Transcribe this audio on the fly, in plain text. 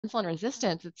insulin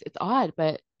resistance, it's odd,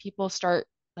 but people start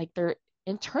like they're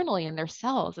internally in their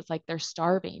cells, it's like they're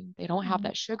starving. They don't have Mm.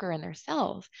 that sugar in their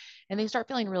cells and they start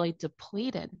feeling really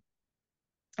depleted.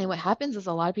 And what happens is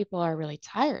a lot of people are really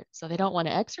tired, so they don't want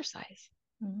to exercise,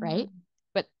 right? Mm.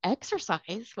 But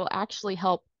exercise will actually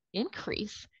help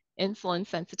increase insulin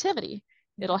sensitivity.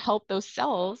 It'll Yeah. help those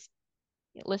cells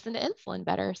listen to insulin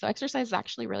better. So exercise is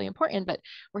actually really important, but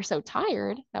we're so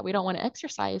tired that we don't want to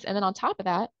exercise. And then on top of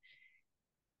that,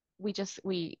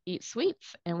 we eat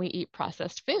sweets and we eat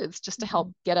processed foods just to help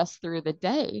Mhm. get us through the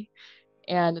day.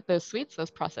 And those sweets, those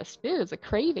processed foods, the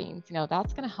cravings,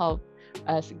 that's going to help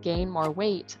us gain more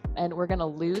weight and we're going to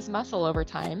lose muscle over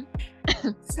time.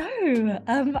 So,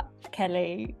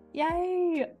 Kelly,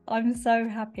 yay! I'm so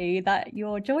happy that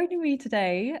you're joining me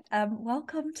today.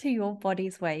 Welcome to Your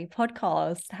Body's Way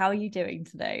podcast. How are you doing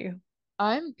today?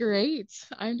 I'm great.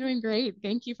 I'm doing great.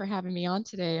 Thank you for having me on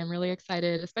today. I'm really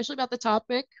excited, especially about the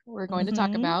topic we're going to talk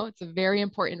Hmm. about. It's a very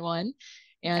important one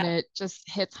and Yeah, it just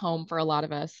hits home for a lot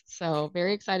of us. So,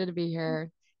 very excited to be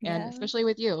here and yeah, especially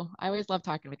with you. I always love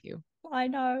talking with you. I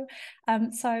know.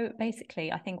 So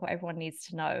basically, I think what everyone needs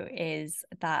to know is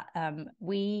that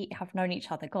we have known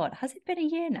each other. God, has it been a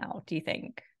year now, do you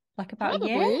think? Like about a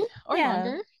year? Probably or Yeah,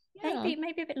 longer. Yeah.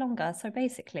 maybe a bit longer. So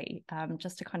basically,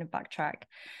 just to kind of backtrack,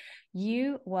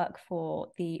 you work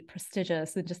for the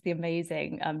prestigious and just the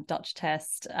amazing Dutch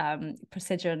test,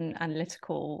 Precision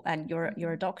Analytical, and you're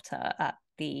a Mhm. doctor at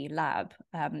the lab,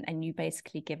 and you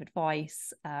basically give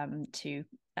advice to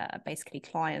basically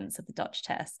clients of the Dutch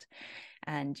test,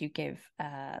 and you give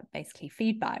basically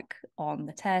feedback on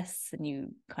the tests, and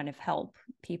you kind of help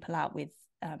people out with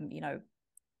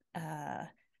uh,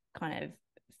 kind of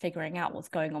figuring out what's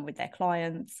going on with their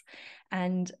clients.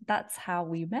 And that's how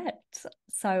we met.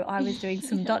 So I was doing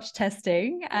some Yeah. Dutch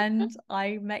testing and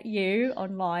I met you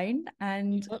online,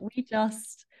 and Yep.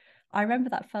 I remember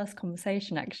that first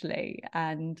conversation actually.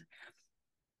 And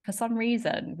for some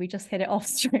reason, we just hit it off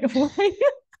straight away.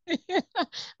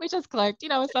 We just clicked.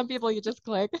 With some people you just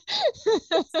click.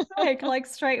 Like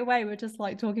straight away, we're just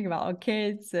like talking about our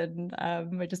kids, and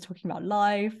we're just talking about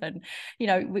life, and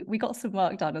we got some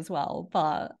work done as well.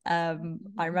 But I Mhm.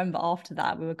 remember after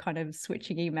that we were kind of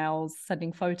switching emails,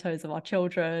 sending photos of our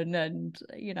children, and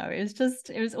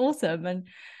it was awesome. And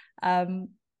um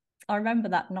I remember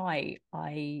that night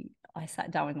I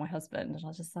sat down with my husband and I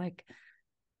was just like,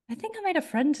 I think I made a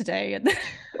friend today at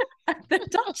at the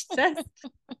Dutch test.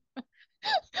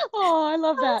 Oh, I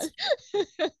love that.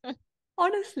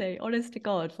 Honestly, honest to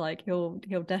God, like he'll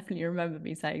definitely remember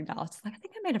me saying that. I was like, I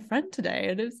think I made a friend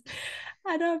today,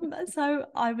 so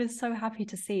I was so happy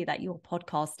to see that you're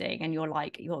podcasting and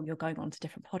you're going on to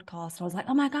different podcasts. I was like,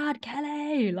 oh my God,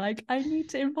 Kelly, like I need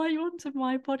to invite you onto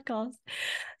my podcast.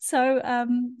 So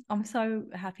I'm so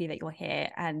happy that you're here,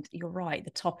 and you're right, the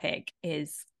topic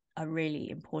is a really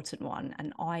important one,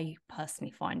 and I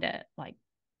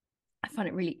find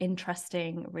it really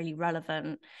interesting, really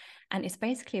relevant. And it's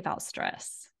basically about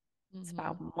stress. It's Mhm.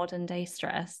 about modern day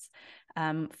stress,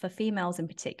 for females in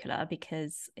particular,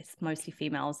 because it's mostly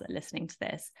females that are listening to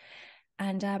this.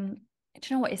 And do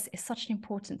you know what? It's such an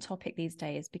important topic these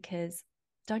days, because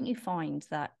don't you find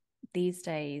that these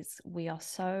days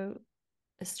the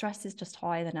stress is just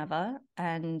higher than ever,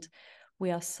 and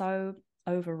we are so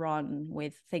overrun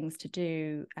with things to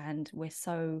do, and we're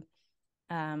so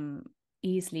um,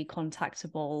 easily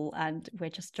contactable, and we're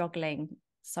just juggling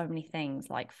so many things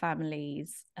like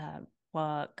families,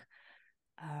 work,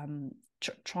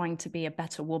 trying to be a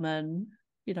better woman,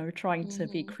 trying to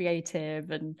be Mhm. creative,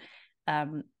 and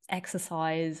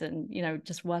exercise, and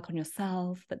just work on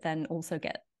yourself, but then also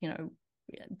get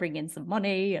bring in some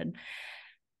money. And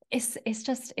it's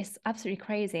absolutely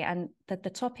crazy. And the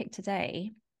topic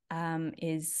today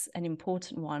is an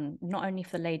important one, not only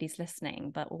for the ladies listening,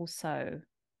 but also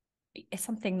it's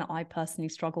something that I personally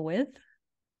struggle with.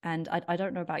 And I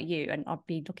don't know about you, and I'll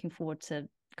be looking forward to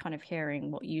kind of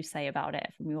hearing what you say about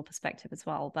it from your perspective as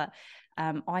well. But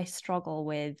I struggle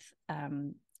with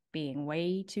being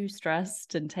way too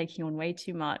stressed and taking on way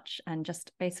too much, and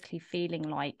just basically feeling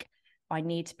like I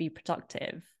need to be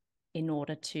productive in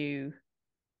order to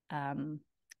um,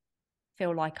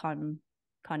 feel like I'm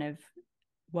kind of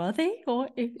worthy, or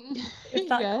if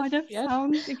that Yes, kind of yes.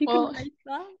 sounds, if you can Well, relate to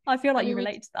that. I feel I like you mean,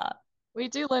 relate to that. we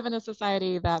do live in a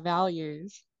society that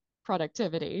values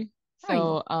productivity. Right.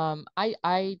 So,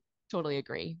 I totally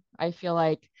agree. I feel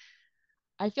like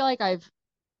I've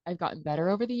gotten better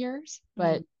over the years, Mm.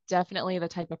 but definitely the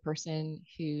type of person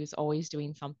who's always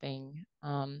doing something,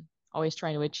 always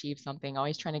trying to achieve something,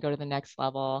 always trying to go to the next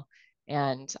level.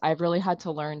 And I've really had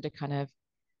to learn to kind of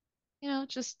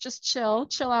just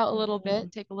chill out a little Mhm.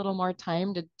 bit, take a little more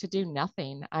time to do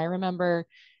nothing. I remember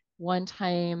one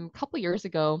time a couple years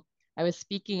ago, I was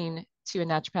speaking to a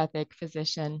naturopathic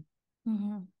physician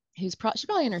Mhm. she's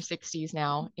probably in her 60s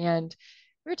now, and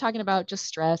we were talking about just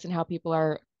stress and how people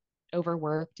are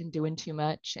overworked and doing too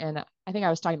much. And I think I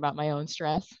was talking about my own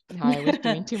stress and how I was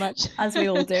doing too much. As we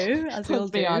all do, as we all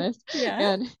Let's be do. honest.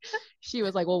 Yeah. And she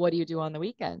was like, "Well, what do you do on the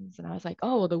weekends?" And I was like,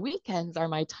 "Oh, well, the weekends are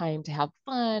my time to have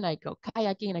fun. I go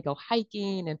kayaking, I go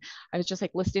hiking." And I was just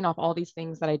like listing off all these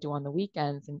things that I do on the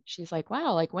weekends. And she's like,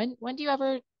 "Wow, like when do you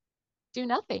ever do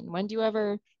nothing? When do you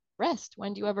ever rest?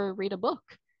 When do you ever read a book?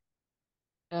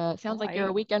 Sounds like you're a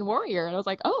Right. weekend warrior." And I was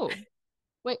like, "Oh,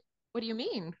 wait, what do you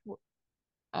mean?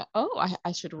 Oh,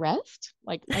 I should rest?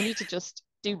 Like I need to just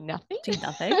do nothing?" Do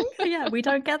nothing. Yeah, we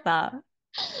don't get that.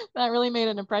 That really made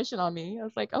an impression on me. I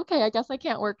was like, okay, I guess I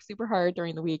can't work super hard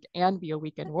during the week and be a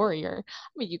weekend warrior.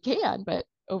 I mean, you can, but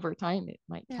over time it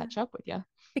might Yeah. catch up with you.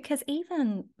 Because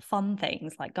even fun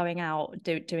things like going out,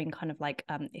 doing kind of like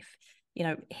if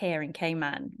here in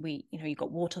Cayman, you've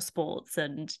got water sports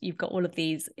and you've got all of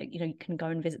these, you can go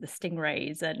and visit the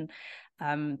stingrays and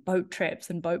boat trips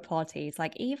and boat parties.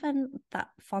 Like even that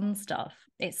fun stuff,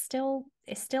 it's still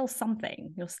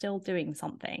something. You're still doing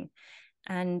something.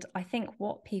 And I think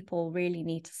what people really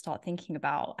need to start thinking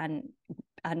about, and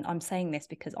I'm saying this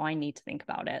because I need to think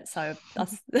about it. So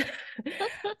that's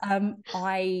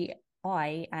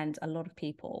I and a lot of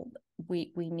people,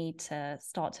 we need to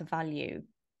start to value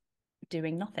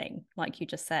doing nothing, like you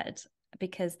just said,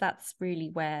 because that's really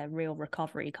where real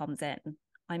recovery comes in.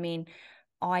 I mean,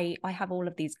 I have all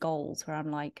of these goals where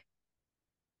I'm like,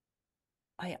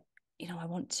 I I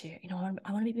want to,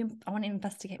 I want to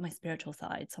investigate my spiritual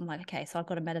side. So I'm like, okay, so I've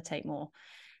got to meditate more.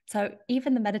 So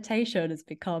even the meditation has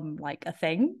become like a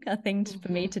thing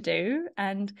for me Hmm. to do.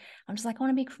 And I'm just like, I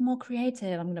want to be more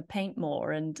creative. I'm going to paint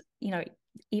more. And,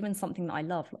 even something that I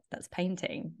love, that's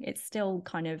painting, it's still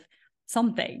kind of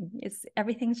something. It's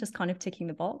everything's just kind of ticking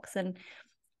the box. And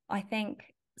I think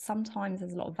sometimes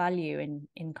there's a lot of value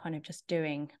in kind of just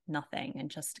doing nothing and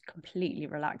just completely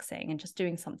relaxing and just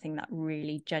doing something that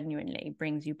really genuinely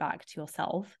brings you back to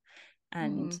yourself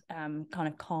and Hmm. kind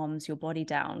of calms your body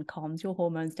down, calms your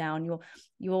hormones down.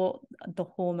 You're the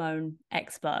hormone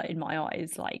expert in my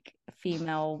eyes, like a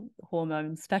female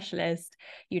hormone specialist.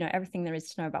 You know everything there is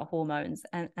to know about hormones,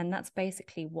 and that's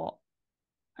basically what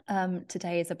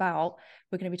today is about.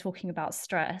 We're going to be talking about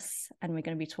stress, and we're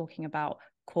going to be talking about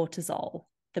cortisol,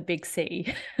 the big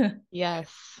C. Yes,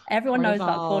 Everyone knows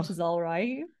about cortisol. cortisol,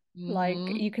 right? Like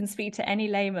Hmm. you can speak to any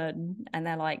layman and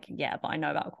they're like, yeah, but I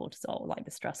know about cortisol, like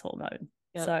the stress hormone.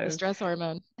 Yep, the So, stress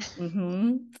hormone.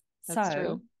 mm-hmm. That's so,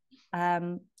 true.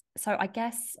 um, so I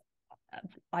guess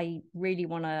I really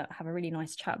want to have a really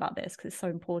nice chat about this because it's so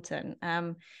important.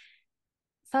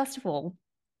 First of all,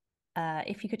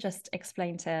 if you could just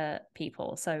explain to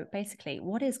people. So basically,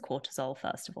 what is cortisol,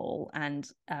 first of all, and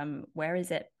where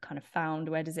is it kind of found?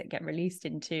 Where does it get released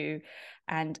into?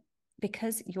 And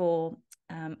because you're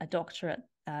a doctor at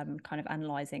kind of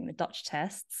analyzing the Dutch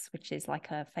tests, which is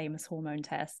like a famous hormone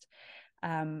test,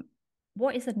 um,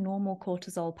 what is a normal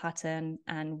cortisol pattern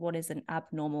and what is an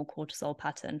abnormal cortisol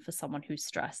pattern for someone who's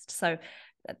stressed? So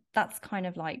that's kind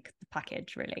of like the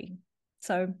package, really.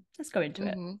 So let's go into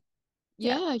it. Hmm.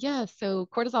 Yeah. Yeah. So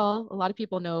cortisol, a lot of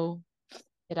people know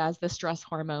it as the stress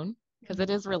hormone because it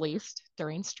Mhm. is released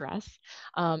during stress.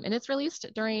 And it's released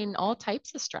during all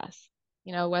types of stress.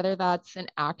 Whether that's an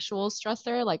actual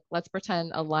stressor, like let's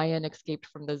pretend a lion escaped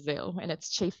from the zoo and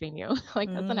it's chasing you,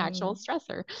 like that's an actual Mm.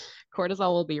 stressor.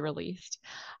 Cortisol will be released.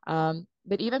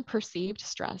 But even perceived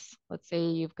stress, let's say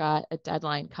you've got a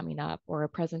deadline coming up or a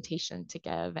presentation to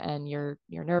give and you're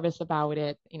nervous about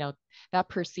it, that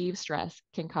perceived stress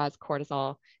can cause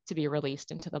cortisol to be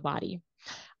released into the body.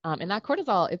 And that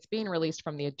cortisol, it's being released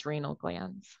from the adrenal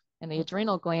glands. And the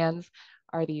adrenal glands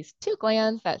are these two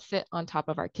glands that sit on top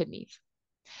of our kidneys.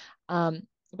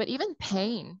 But even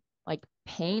pain, like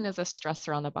pain is a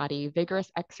stressor on the body,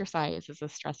 vigorous exercise is a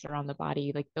stressor on the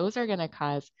body. Like those are going to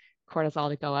cause cortisol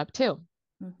to go up too.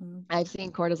 Mm-hmm. I've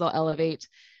seen cortisol elevate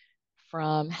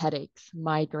from headaches,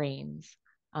 migraines,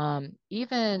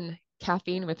 even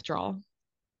caffeine withdrawal.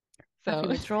 So, Caffeine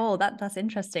withdrawal. That's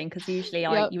interesting because usually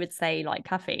yep. you would say like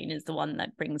caffeine is the one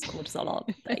that brings cortisol up,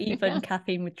 but even Yeah.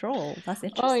 caffeine withdrawal. That's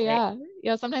Oh interesting. yeah.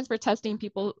 Yeah. Sometimes for testing,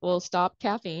 people will stop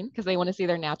caffeine because they want to see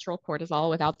their natural cortisol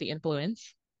without the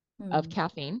influence of Hmm.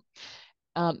 caffeine.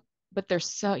 Um, but they're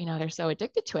so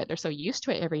addicted to it. They're so used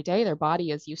to it every day. Their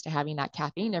body is used to having that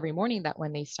caffeine every morning that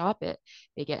when they stop it,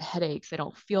 they get headaches. They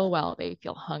don't feel well. They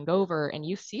feel hungover, and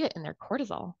you see it in their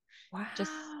cortisol. It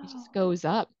just Wow. goes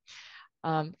up.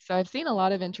 So I've seen a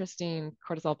lot of interesting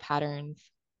cortisol patterns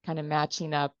kind of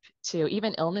matching up to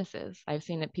even illnesses. I've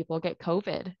seen that people get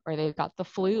COVID or they've got the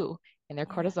flu and their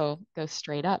Yeah. cortisol goes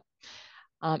straight up.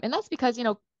 And that's because,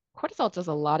 cortisol does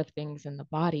a lot of things in the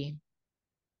body.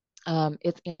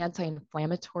 It's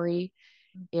anti-inflammatory.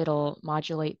 It'll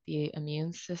modulate the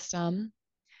immune system.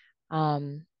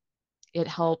 Um, it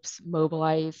helps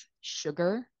mobilize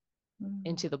sugar Mm.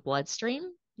 into the bloodstream,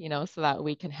 so that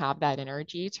we can have that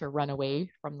energy to run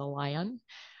away from the lion.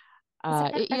 So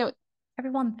Uh, it, you know,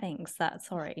 everyone thinks that,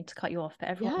 sorry to cut you off, but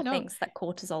yeah, everyone no, thinks that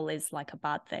cortisol is like a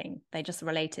bad thing. They just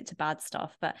relate it to bad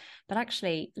stuff. But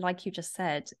actually, like you just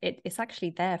said, it's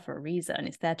actually there for a reason.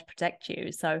 It's there to protect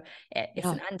you. So it's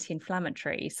yeah, an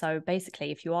anti-inflammatory. So basically,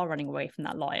 if you are running away from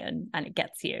that lion and it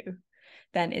gets you,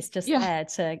 then it's just yeah, there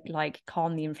to like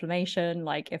calm the inflammation,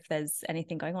 like if there's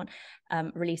anything going on,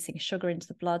 releasing sugar into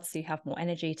the blood so you have more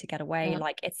energy to get away. yeah,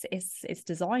 Like it's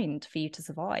designed for you to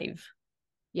survive.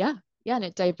 yeah, yeah, and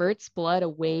it diverts blood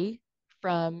away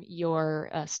from your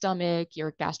stomach,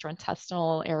 your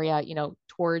gastrointestinal area,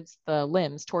 towards the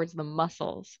limbs, towards the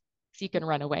muscles, so you can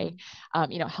run away.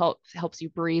 Helps you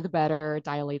breathe better,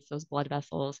 dilates those blood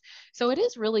vessels. So it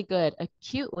is really good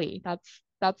acutely.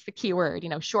 That's the key word.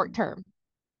 Short term.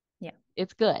 Yeah.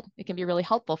 It's good. It can be really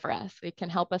helpful for us. It can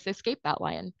help us escape that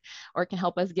lion, or it can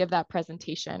help us give that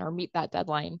presentation or meet that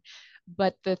deadline.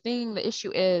 But the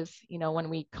issue is, when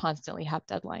we constantly have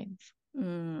deadlines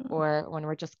Mm. or when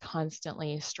we're just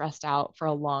constantly stressed out for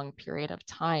a long period of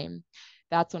time,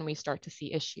 that's when we start to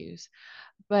see issues.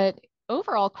 But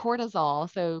overall,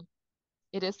 cortisol, so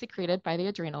it is secreted by the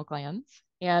adrenal glands.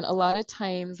 And a lot of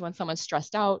times when someone's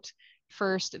stressed out,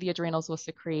 first the adrenals will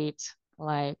secrete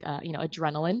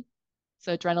adrenaline.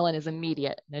 So adrenaline is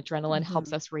immediate, and adrenaline helps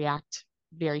Mm-hmm. us react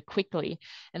very quickly.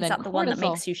 And Is then that the one that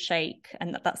cortisol, makes you shake?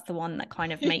 And that's the one that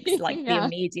kind of makes like the yeah,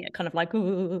 immediate kind of like,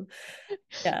 ooh,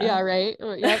 yeah. yeah, right.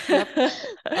 Yep, yep.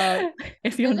 Um,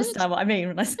 If you and then it's, understand what I mean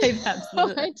when I say that.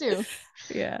 oh, I do.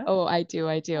 Yeah. Oh, I do,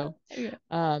 I do. Yeah.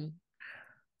 Um,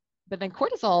 but then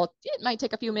cortisol, it might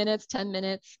take a few minutes, 10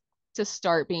 minutes to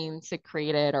start being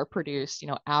secreted or produced,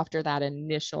 after that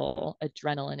initial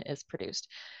adrenaline is produced.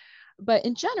 But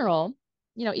in general,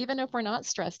 even if we're not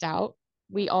stressed out,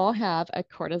 we all have a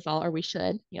cortisol, or we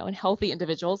should, in healthy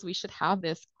individuals, we should have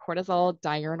this cortisol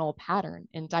diurnal pattern.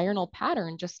 And diurnal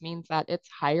pattern just means that it's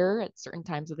higher at certain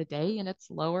times of the day and it's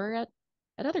lower at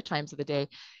other times of the day.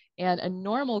 And a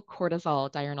normal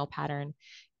cortisol diurnal pattern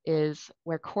is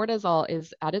where cortisol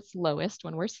is at its lowest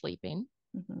when we're sleeping.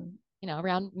 Mm-hmm.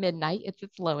 Around midnight, it's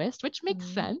its lowest, which makes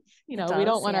Mm-hmm. sense. It We don't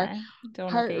does, want our yeah. Don't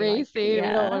want to heart be like, racing. We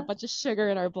don't want yeah. a bunch of sugar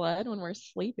in our blood when we're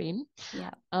sleeping.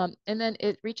 Yeah. And then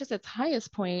it reaches its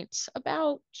highest point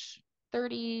about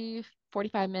 30,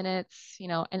 45 minutes,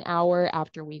 an hour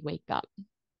after we wake up.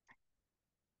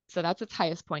 So that's its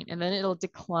highest point, and then it'll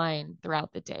decline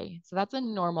throughout the day. So that's a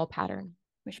normal pattern.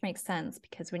 Which makes sense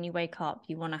because when you wake up,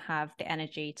 you want to have the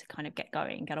energy to kind of get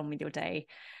going, get on with your day,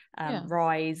 Yeah.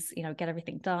 rise, get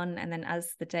everything done. And then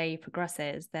as the day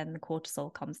progresses, then the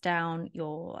cortisol comes down,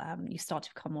 you start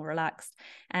to become more relaxed.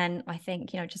 And I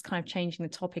think, just kind of changing the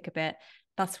topic a bit,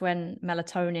 that's when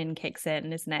melatonin kicks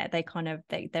in, isn't it? They kind of,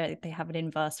 they have an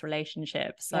inverse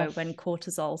relationship. So Yes. when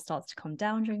cortisol starts to come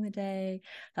down during the day,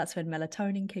 that's when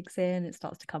melatonin kicks in, it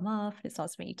starts to come up, it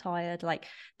starts to make you tired. Like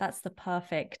that's the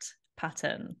perfect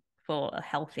pattern for a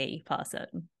healthy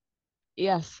person.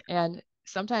 Yes. And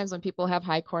sometimes when people have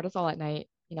high cortisol at night,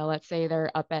 let's say they're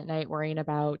up at night worrying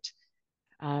about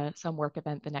some work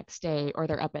event the next day, or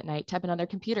they're up at night tapping on their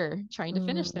computer trying to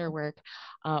finish their Mm-hmm. work,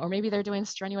 or maybe they're doing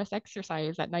strenuous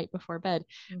exercise at night before bed,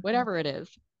 whatever it is.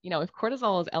 If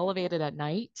cortisol is elevated at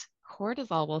night,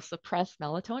 cortisol will suppress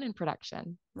melatonin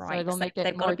production. So Right. it'll So make it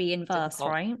they've got to more be inverse, difficult.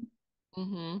 right?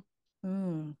 Hmm.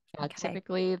 Yeah, Okay.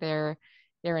 typically they're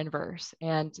inverse,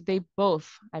 and they both,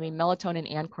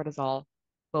 melatonin and cortisol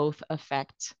both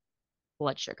affect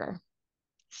blood sugar.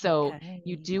 So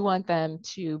you Okay. do want them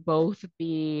to both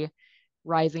be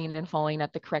rising and falling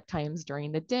at the correct times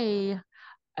during the day,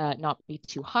 not be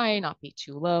too high, not be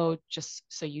too low, just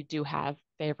so you do have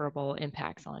favorable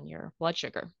impacts on your blood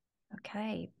sugar.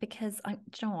 Okay, because do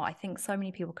you know what? I think so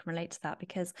many people can relate to that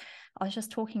because I was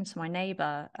just talking to my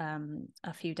neighbor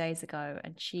a few days ago,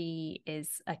 and she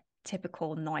is a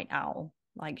typical night owl.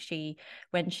 Like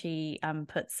when she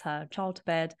puts her child to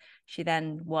bed, she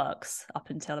then works up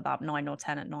until about 9 or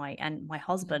 10 at night. And my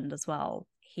husband as well,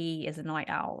 he is a night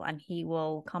owl, and he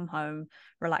will come home,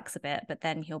 relax a bit, but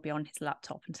then he'll be on his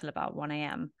laptop until about 1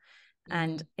 a.m.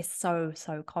 And Mm-hmm. it's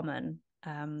so common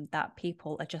that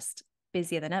people are just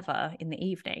busier than ever in the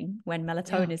evening when Yeah.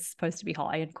 melatonin is supposed to be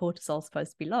high and cortisol is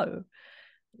supposed to be low.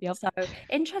 Yep. So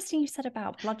interesting you said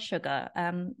about blood sugar.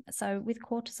 So with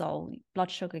cortisol,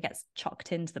 blood sugar gets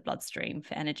chucked into the bloodstream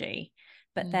for energy,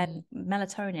 but Mm. then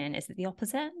melatonin, is it the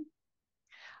opposite?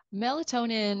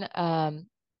 Melatonin,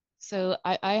 so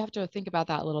I have to think about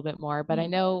that a little bit more, but I Mm,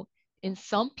 know in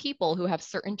some people who have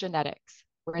certain genetics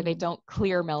where they mm, don't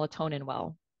clear melatonin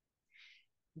well,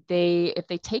 they if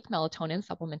they take melatonin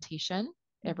supplementation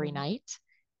every mhm, night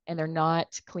and they're not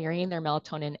clearing their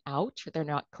melatonin out, or they're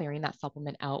not clearing that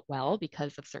supplement out well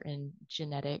because of certain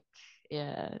genetic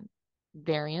uh,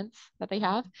 variants that they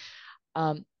have,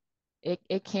 um,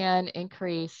 it can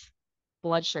increase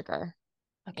blood sugar.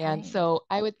 And okay. so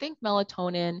I would think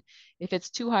melatonin, if it's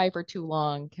too high for too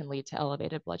long, can lead to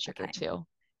elevated blood sugar Okay. too.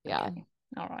 Yeah. Okay.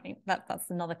 All right. That's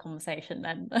another conversation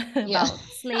then Yeah. about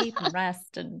sleep and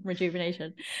rest and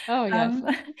rejuvenation. Oh, yes. Um,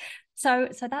 so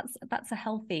that's a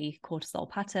healthy cortisol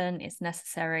pattern. It's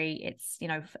necessary. It's,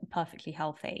 perfectly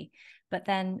healthy. But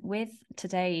then with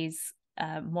today's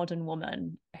modern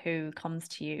woman who comes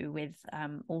to you with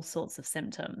all sorts of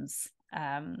symptoms,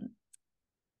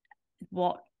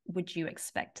 what would you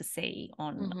expect to see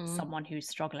on Hmm. someone who's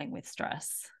struggling with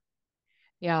stress?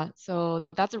 Yeah. So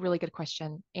that's a really good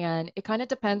question. And it kind of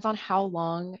depends on how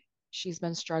long she's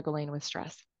been struggling with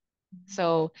stress.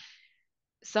 So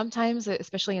sometimes,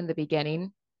 especially in the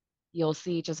beginning, you'll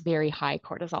see just very high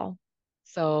cortisol.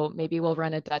 So maybe we'll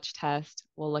run a Dutch test.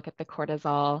 We'll look at the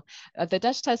cortisol. The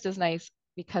Dutch test is nice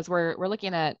because we're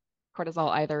looking at cortisol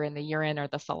either in the urine or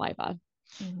the saliva.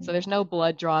 So Mm-hmm. there's no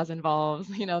blood draws involved.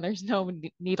 There's no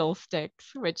needle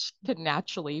sticks, which could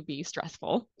naturally be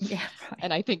stressful, Yeah,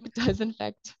 and right. I think does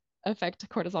affect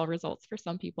cortisol results for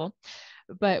some people.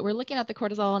 But we're looking at the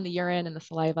cortisol in the urine and the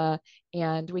saliva,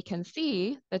 and we can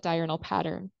see the diurnal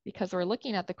pattern because we're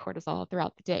looking at the cortisol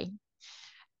throughout the day.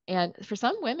 And for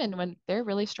some women, when they're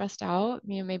really stressed out,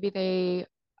 maybe they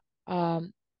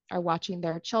um, are watching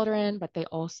their children, but they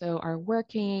also are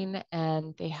working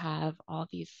and they have all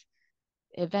these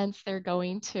events they're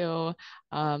going to.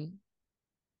 Um,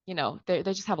 they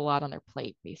just have a lot on their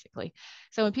plate, basically.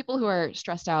 So in people who are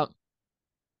stressed out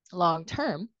long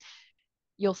term,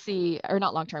 you'll see, or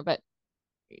not long term, but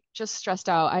just stressed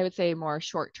out, I would say more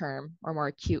short term or more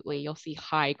acutely, you'll see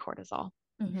high cortisol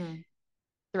Mm-hmm.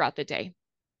 throughout the day.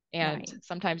 And Right.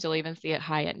 sometimes you'll even see it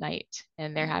high at night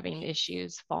and they're Oh having gosh.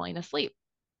 issues falling asleep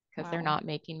because they're Wow. not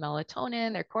making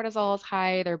melatonin, their cortisol is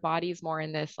high, their body's more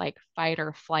in this like fight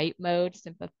or flight mode,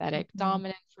 sympathetic Mm-hmm.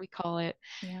 dominance, we call it.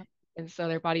 Yeah. And so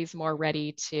their body's more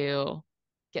ready to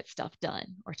get stuff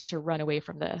done or to run away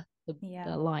from the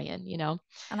Yeah. lion.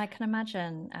 And I can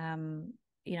imagine,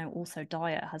 also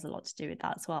diet has a lot to do with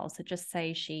that as well. So just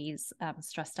say she's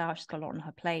stressed out, she's got a lot on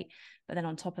her plate, but then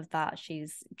on top of that,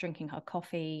 she's drinking her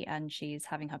coffee and she's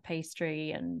having her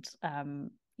pastry and,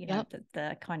 Yep.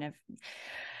 the kind of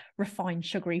refined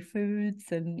sugary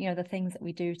foods and, the things that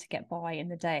we do to get by in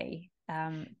the day,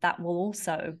 that will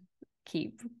also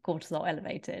keep cortisol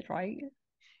elevated, right?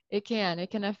 It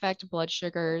can affect blood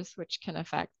sugars, which can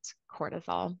affect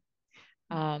cortisol.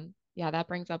 Yeah, that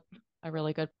brings up a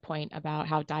really good point about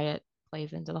how diet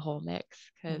plays into the whole mix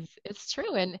because Mm-hmm. it's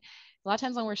true. And a lot of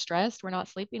times when we're stressed, we're not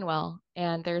sleeping well.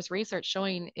 And there's research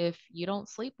showing if you don't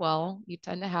sleep well, you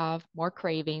tend to have more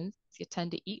cravings, you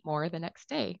tend to eat more the next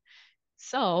day.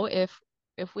 So if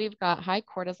we've got high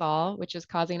cortisol, which is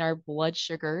causing our blood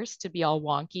sugars to be all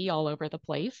wonky all over the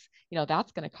place,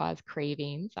 that's going to cause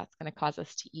cravings. That's going to cause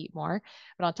us to eat more.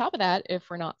 But on top of that, if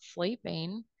we're not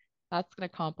sleeping, that's going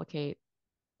to complicate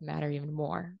the matter even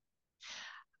more.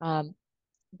 Um,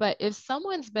 but if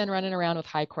someone's been running around with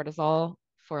high cortisol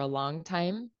for a long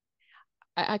time,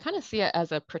 I kind of see it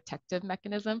as a protective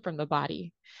mechanism from the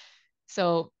body.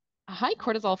 So high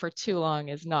cortisol for too long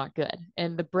is not good.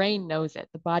 And the brain knows it,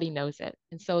 the body knows it.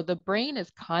 And so the brain is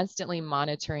constantly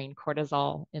monitoring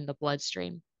cortisol in the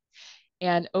bloodstream.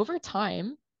 And over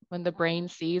time, when the brain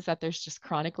sees that there's just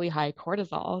chronically high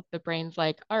cortisol, the brain's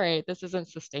like, all right, this isn't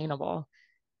sustainable.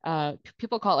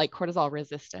 People call it like cortisol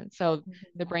resistance. So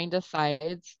the Mm-hmm. brain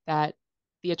decides that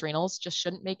the adrenals just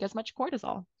shouldn't make as much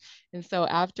cortisol. And so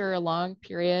after a long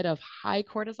period of high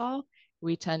cortisol,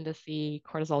 we tend to see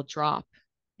cortisol drop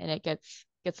and it gets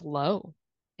low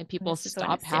and And people this is when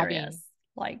stop it's serious. having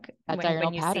Like that when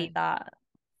diurnal you see pattern. that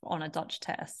on a Dutch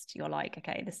test, you're like,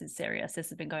 okay, this is serious. This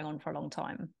has been going on for a long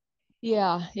time.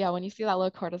 Yeah, yeah, when you see that low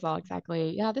cortisol,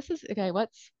 exactly. Yeah, this is okay,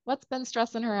 what's been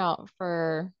stressing her out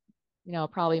for,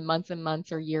 probably months and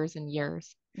months or years and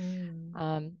years. Mm.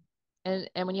 Um, and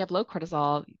when you have low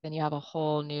cortisol, then you have a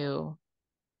whole new,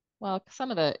 well,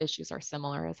 some of the issues are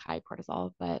similar as high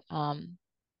cortisol, but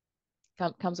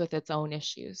comes with its own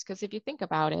issues. Because if you think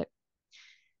about it,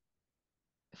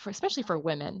 especially for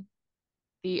women,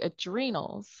 the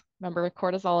adrenals, remember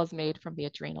cortisol is made from the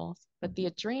adrenals, but the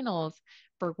adrenals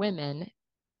for women,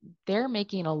 they're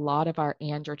making a lot of our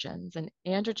androgens, and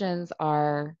androgens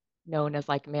are known as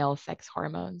like male sex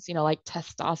hormones, like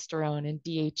testosterone and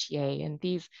DHEA. And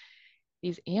these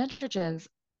androgens,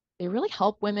 they really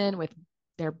help women with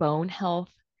their bone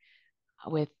health,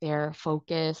 with their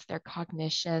focus, their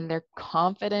cognition, their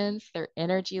confidence, their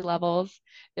energy levels,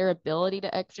 their ability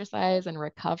to exercise and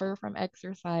recover from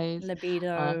exercise, um,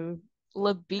 Libido.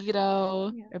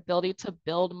 libido, Yeah. ability to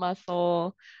build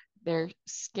muscle, their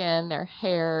skin, their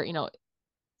hair.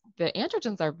 The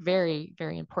androgens are very,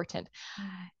 very important.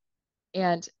 Mm.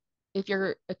 And if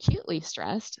you're acutely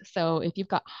stressed, so if you've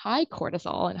got high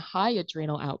cortisol and high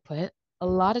adrenal output, a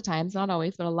lot of times, not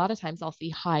always, but a lot of times I'll see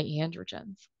high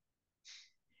androgens.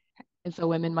 And so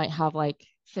women might have like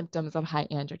symptoms of high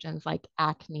androgens like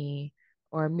acne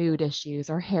or mood issues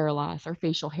or hair loss or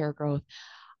facial hair growth.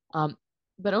 Um,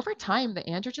 but over time, the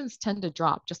androgens tend to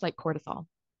drop just like cortisol.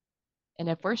 And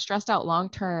if we're stressed out long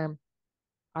term,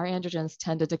 our androgens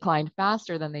tend to decline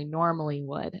faster than they normally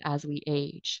would as we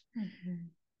age. Mm-hmm.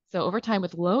 So over time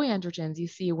with low androgens, you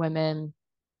see women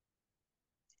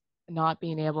not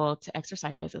being able to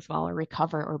exercise as well or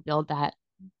recover or build that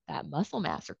muscle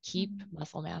mass or keep Mm.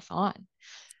 muscle mass on.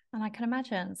 And I can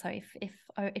imagine, so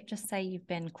if just say you've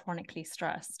been chronically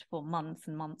stressed for months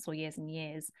and months or years and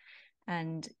years,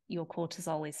 and your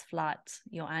cortisol is flat,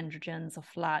 your androgens are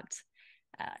flat,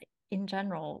 uh, in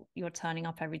general, you're turning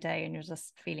up every day and you're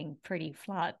just feeling pretty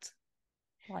flat.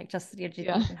 Like just you didn't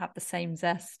Yeah. even have the same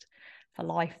zest for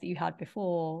life that you had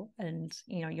before, and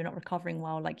you're not recovering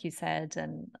well, like you said,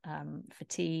 and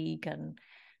fatigue, and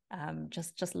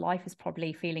just life is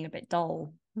probably feeling a bit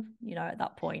dull, at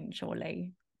that point,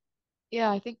 surely. Yeah,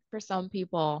 I think for some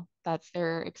people that's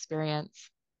their experience.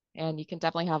 And you can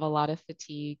definitely have a lot of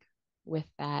fatigue with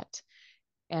that.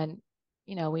 And,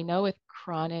 we know with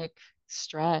chronic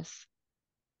stress,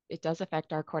 it does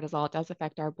affect our cortisol, it does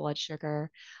affect our blood sugar.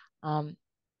 Um,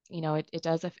 it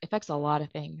does affects a lot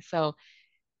of things. So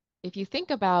if you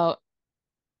think about,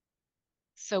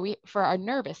 so we for our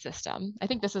nervous system, I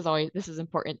think this is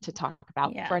important to talk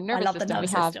about. For Yeah, our I nervous love the system, we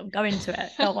nervous have system. Go into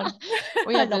it. Go on.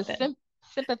 we I have the love it.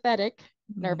 sympathetic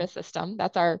Mm. nervous system.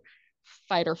 That's our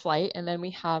fight or flight. And then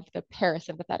we have the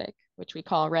parasympathetic, which we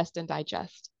call rest and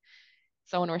digest.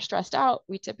 So when we're stressed out,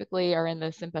 we typically are in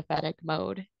the sympathetic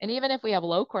mode. And even if we have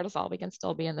low cortisol, we can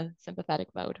still be in the sympathetic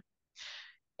mode.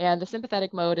 And the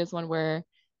sympathetic mode is when we're,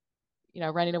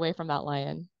 running away from that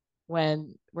lion,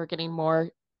 when we're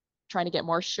trying to get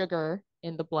more sugar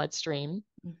in the bloodstream,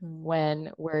 Mm-hmm.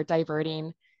 when we're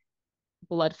diverting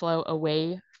blood flow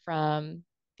away from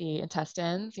the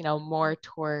intestines, more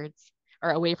towards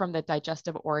or away from the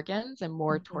digestive organs and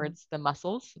more Mm-hmm. towards the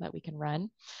muscles so that we can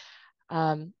run.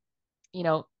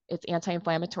 It's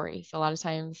anti-inflammatory. So a lot of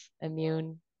times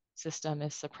immune system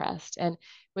is suppressed. And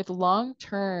with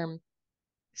long-term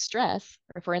stress,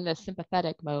 or if we're in the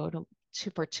sympathetic mode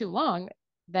for too long,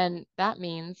 then that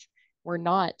means we're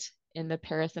not in the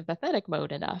parasympathetic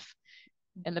mode enough.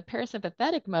 In the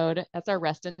parasympathetic mode, that's our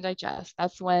rest and digest.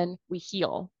 That's when we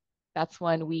heal. That's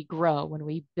when we grow, when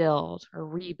we build or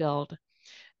rebuild.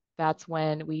 That's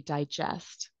when we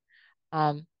digest.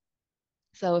 Um,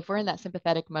 so if we're in that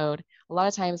sympathetic mode, a lot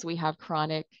of times we have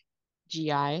chronic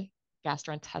GI,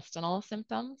 gastrointestinal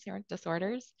symptoms or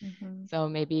disorders. Mm-hmm. So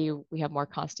maybe we have more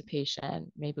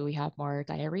constipation, maybe we have more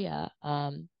diarrhea,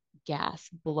 gas,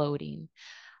 bloating.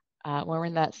 When we're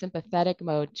in that sympathetic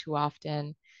mode too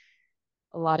often,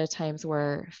 a lot of times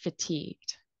we're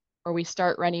fatigued or we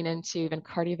start running into even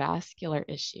cardiovascular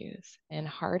issues and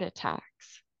heart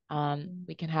attacks.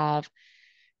 We can have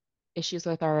issues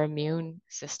with our immune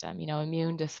system,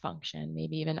 immune dysfunction,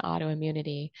 maybe even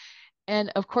autoimmunity.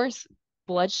 And of course,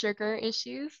 blood sugar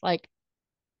issues like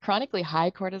chronically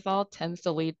high cortisol tends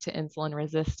to lead to insulin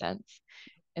resistance.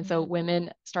 And so Yeah.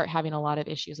 women start having a lot of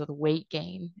issues with weight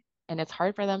gain, and it's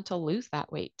hard for them to lose that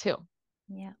weight too.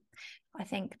 Yeah. I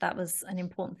think that was an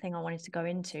important thing I wanted to go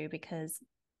into because,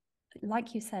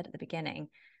 like you said at the beginning,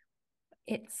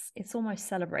 it's almost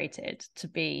celebrated to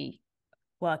be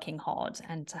working hard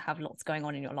and to have lots going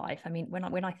on in your life. I mean,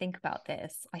 when I think about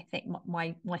this, I think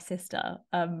my sister,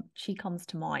 she comes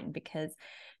to mind because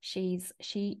she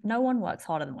no one works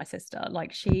harder than my sister.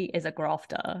 Like she is a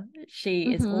grafter.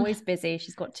 She is Mm-hmm. always busy.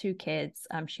 She's got 2 kids.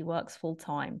 She works full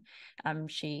time.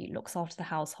 She looks after the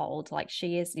household. Like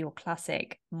she is your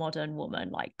classic modern woman,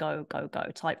 like go, go, go,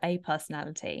 type A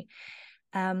personality.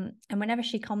 And whenever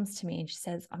she comes to me and she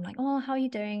says, I'm like, oh, how are you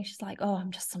doing? She's like, oh,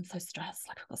 I'm so stressed.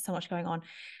 Like I've got so much going on.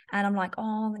 And I'm like,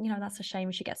 oh, that's a shame.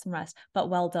 You should get some rest, but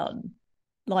well done.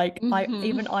 Like Hmm.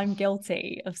 I'm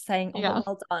guilty of saying, oh, Yeah.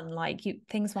 well done. Like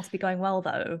things must be going well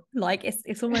though. Like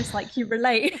it's almost like you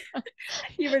relate,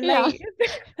 you Yeah. relate,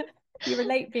 you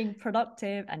relate being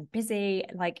productive and busy.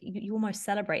 Like you almost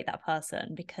celebrate that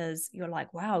person because you're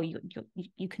like, wow,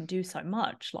 you can do so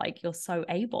much. Like you're so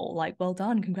able. Like well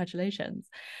done, congratulations.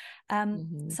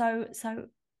 Hmm.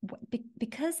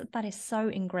 Because that is so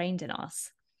ingrained in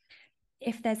us,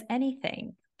 if there's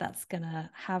anything that's gonna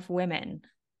have women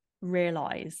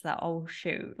realize that, oh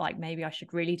shoot, like maybe I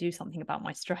should really do something about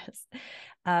my stress,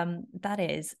 that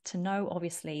is to know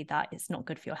obviously that it's not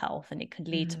good for your health and it could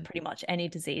lead to Hmm. pretty much any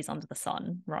disease under the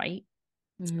sun, right?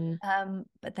 Hmm.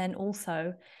 But then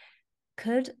also,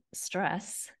 could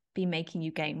stress be making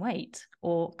you gain weight,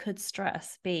 or could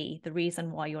stress be the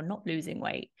reason why you're not losing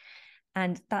weight?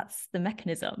 And that's the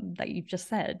mechanism that you've just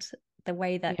said. The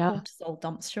way that Yeah. cortisol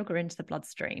dumps sugar into the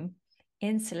bloodstream,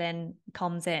 insulin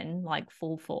comes in like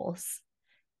full force.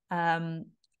 Um,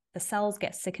 the cells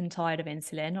get sick and tired of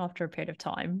insulin after a period of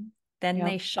time. Then Yeah.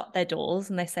 they shut their doors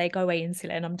and they say, "Go away,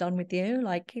 insulin. I'm done with you.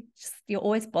 Like you're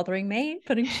always bothering me,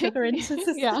 putting sugar into the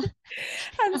system." Yeah.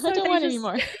 And I so don't they want just,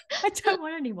 anymore. I don't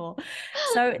want anymore.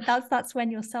 So that's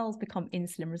when your cells become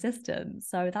insulin resistant.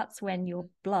 So that's when your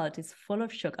blood is full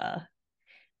of sugar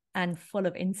and full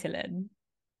of insulin.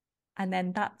 And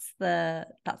then that's the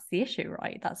issue,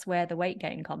 right? That's where the weight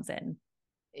gain comes in.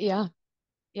 Yeah.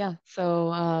 Yeah.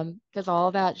 So, because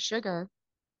all that sugar,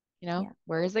 Yeah.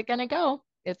 where is it going to go?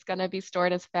 It's going to be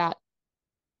stored as fat.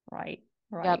 Right.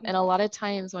 Yep. Right. And a lot of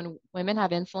times when women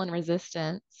have insulin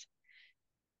resistance,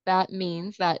 that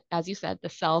means that, as you said, the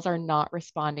cells are not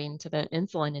responding to the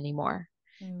insulin anymore.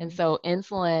 And Mm. so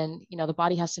insulin, the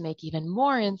body has to make even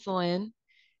more insulin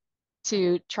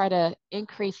to try to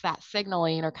increase that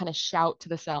signaling or kind of shout to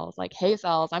the cells like, hey,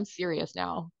 cells, I'm serious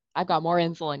now. I've got more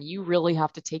insulin. You really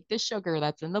have to take this sugar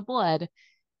that's in the blood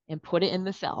and put it in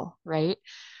the cell, right?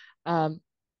 Um,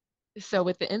 so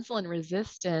with the insulin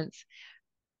resistance,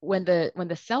 when the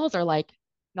cells are like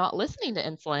not listening to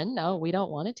insulin, no, we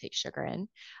don't want to take sugar in.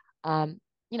 Um,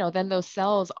 then those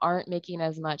cells aren't making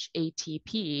as much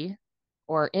ATP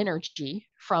or energy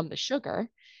from the sugar.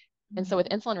 And so with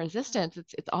Mm. insulin resistance,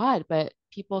 it's odd, but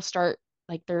people start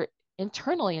like they're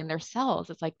internally in their cells,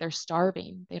 it's like they're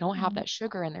starving. They don't have Mm. that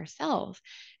sugar in their cells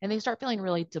and they start feeling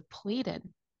really depleted.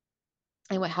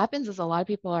 And what happens is a lot of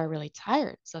people are really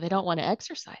tired, so they don't want to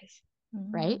exercise,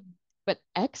 right? Mm. But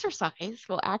exercise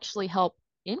will actually help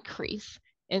increase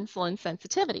insulin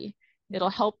sensitivity. It'll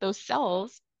Mm. help those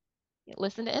cells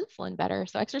listen to insulin better.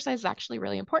 So exercise is actually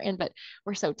really important, but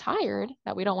we're so tired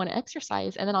that we don't want to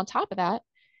exercise. And then on top of that,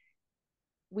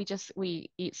 we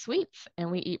eat sweets and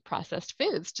we eat processed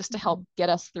foods just to help Mm. get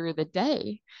us through the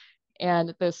day.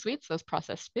 And those sweets, those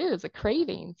processed foods, the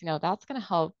cravings, that's going to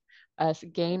help us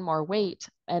gain more weight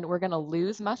and we're going to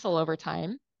lose muscle over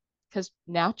time because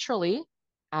naturally,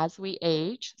 as we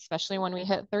age, especially when we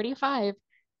hit 35,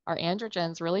 our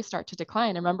androgens really start to decline.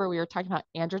 And remember, we were talking about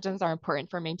androgens are important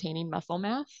for maintaining muscle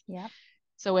mass. Yeah.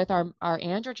 So with our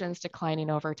androgens declining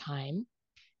over time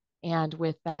and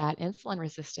with that insulin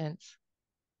resistance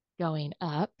going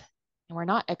up and we're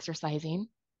not exercising,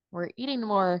 we're eating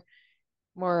more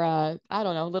I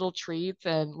don't know, little treats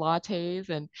and lattes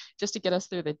and just to get us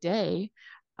through the day,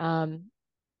 um,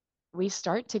 we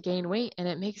start to gain weight and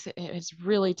it's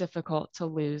really difficult to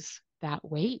lose that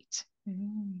weight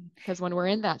Mm. because when we're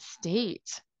in that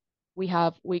state, we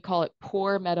call it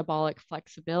poor metabolic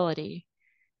flexibility.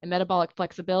 And metabolic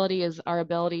flexibility is our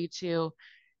ability to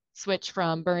switch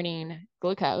from burning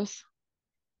glucose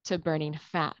to burning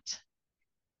fat.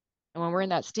 And when we're in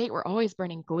that state, we're always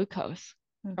burning glucose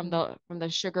from Mm-hmm. the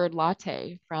sugared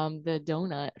latte, from the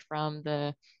donut, from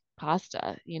the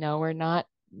pasta. We're not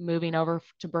moving over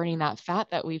to burning that fat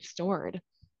that we've stored.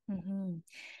 Mm-hmm.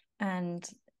 And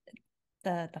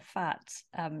the fat,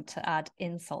 to add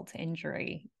insult to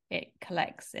injury, it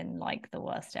collects in like the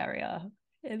worst area.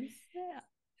 It's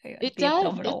It the does.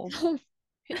 It abdominals. does.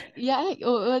 Yeah,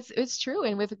 well, it's true.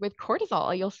 And with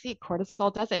cortisol, you'll see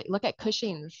cortisol does it. Look at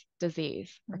Cushing's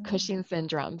disease or Mm. Cushing's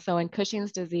syndrome. So in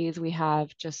Cushing's disease, we have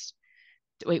just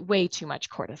way too much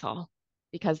cortisol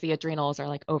because the adrenals are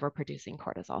like overproducing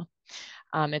cortisol.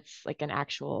 It's like an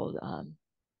actual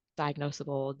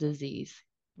diagnosable disease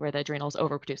where the adrenals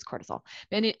overproduce cortisol.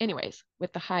 But anyways,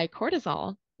 with the high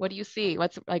cortisol, what do you see?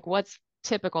 What's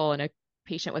typical in a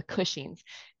patient with Cushing's?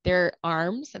 Their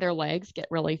arms, their legs get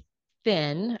really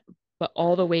thin, but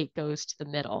all the weight goes to the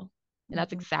middle. And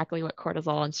that's Mm-hmm. exactly what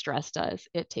cortisol and stress does.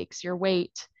 It takes your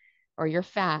weight or your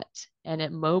fat and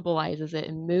it mobilizes it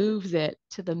and moves it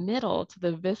to the middle, to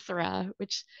the viscera,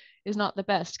 which is not the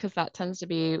best because that tends to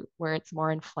be where it's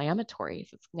more inflammatory.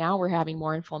 So now we're having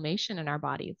more inflammation in our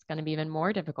body. It's going to be even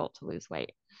more difficult to lose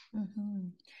weight. Mm-hmm.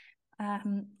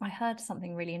 I heard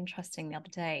something really interesting the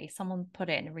other day. Someone put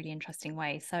it in a really interesting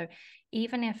way. So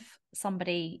even if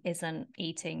somebody isn't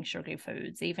eating sugary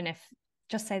foods, even if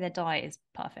just say their diet is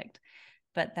perfect,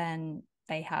 but then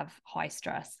they have high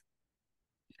stress,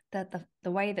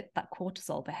 the way that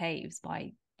cortisol behaves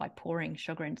by pouring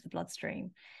sugar into the bloodstream,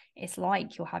 it's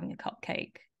like you're having a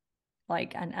cupcake.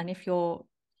 Like, and if you're,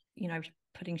 you know,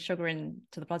 putting sugar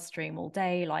into the bloodstream all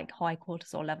day, like high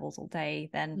cortisol levels all day,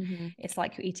 then it's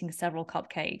like you're eating several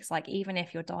cupcakes, like even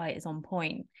if your diet is on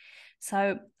point.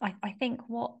 So I think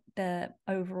what the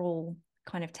overall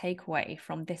kind of takeaway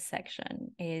from this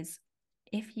section is,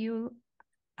 if you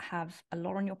have a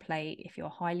lot on your plate, if you're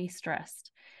highly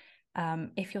stressed,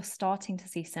 if you're starting to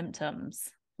see symptoms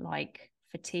like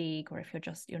fatigue, or if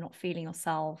you're not feeling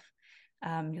yourself,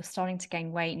 you're starting to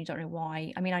gain weight and you don't know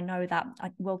why. I mean, I know that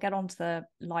we'll get on to the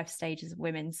life stages of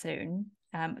women soon.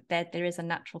 There is a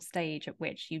natural stage at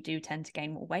which you do tend to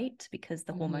gain more weight because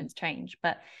the hormones change.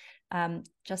 But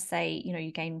just say, you know,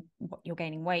 you're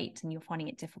gaining weight and you're finding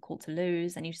it difficult to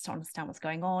lose, and you just don't understand what's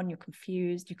going on. You're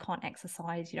confused. You can't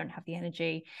exercise. You don't have the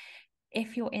energy.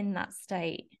 If you're in that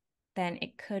state, then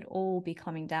it could all be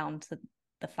coming down to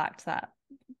the fact that,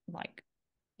 like,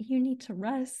 you need to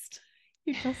rest.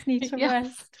 You just need to Yeah.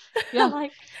 rest. Yeah.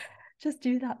 Like, just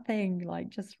do that thing, like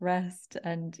just rest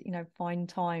and, you know, find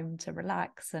time to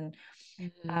relax. And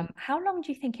how long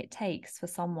do you think it takes for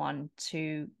someone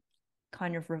to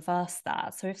kind of reverse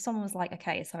that? So if someone was like,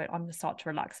 okay, so I'm going to start to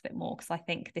relax a bit more because I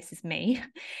think this is me.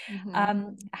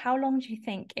 How long do you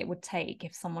think it would take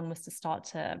if someone was to start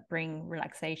to bring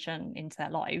relaxation into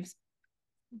their lives?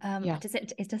 Yeah. Does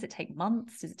it take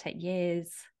months? Does it take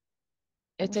years?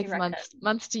 It What do you takes reckon?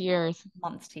 months to years.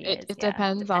 Months to It, years, it yeah,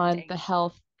 depends on depending.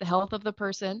 the health of the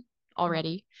person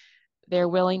already, their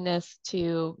willingness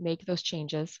to make those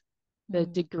changes, the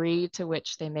degree to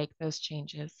which they make those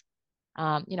changes.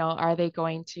 You know, are they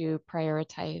going to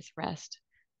prioritize rest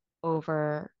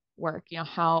over work? You know,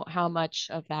 how much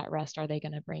of that rest are they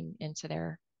going to bring into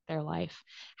their life?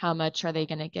 How much are they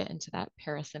going to get into that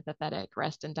parasympathetic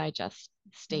rest and digest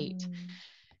state?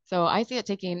 So I see it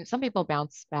taking, some people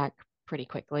bounce back pretty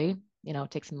quickly, you know,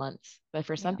 it takes months, but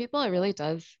for some Yeah. people it really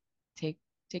does take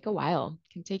take a while,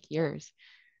 it can take years.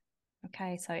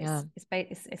 Okay, so Yeah.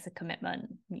 it's a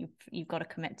commitment. You've got to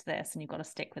commit to this and you've got to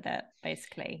stick with it,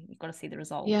 basically. You've got to see the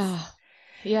results. Yeah.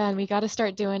 Yeah, and we got to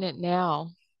start doing it now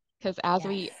because as Yes.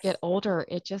 we get older,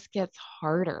 it just gets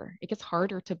harder. It gets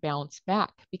harder to bounce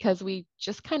back because we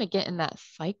just kind of get in that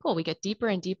cycle. We get deeper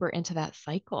and deeper into that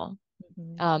cycle.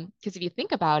 Because if you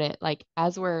think about it, like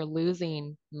as we're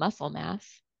losing muscle mass,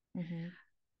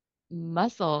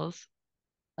 muscles,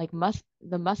 like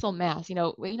the muscle mass,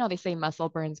 they say muscle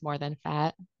burns more than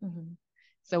fat.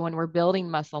 So when we're building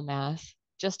muscle mass,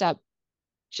 just at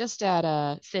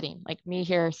sitting, like me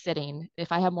here sitting,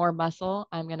 if I have more muscle,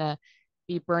 I'm gonna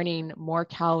be burning more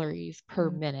calories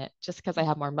per minute just because I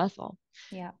have more muscle.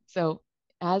 Yeah. So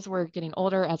as we're getting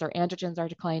older, as our androgens are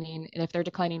declining, and if they're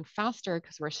declining faster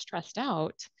because we're stressed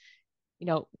out,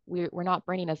 we're not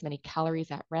burning as many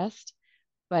calories at rest,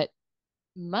 but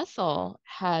muscle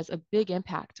has a big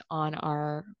impact on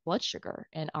our blood sugar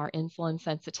and our insulin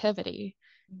sensitivity.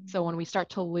 So when we start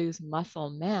to lose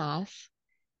muscle mass,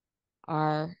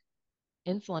 our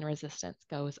insulin resistance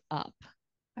goes up.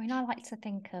 I mean, I like to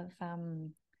think of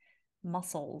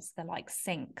muscles, they're like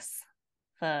sinks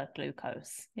for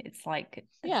glucose. It's like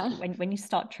Yeah. when you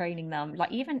start training them,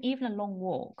 like even a long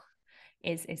walk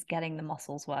is getting the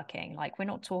muscles working. Like, we're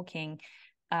not talking,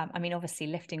 I mean, obviously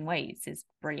lifting weights is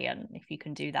brilliant if you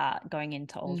can do that going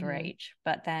into older age,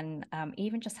 but then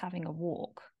even just having a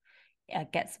walk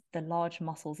gets the large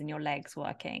muscles in your legs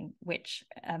working, which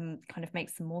kind of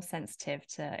makes them more sensitive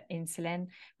to insulin,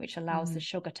 which allows the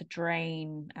sugar to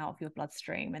drain out of your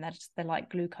bloodstream. And they're like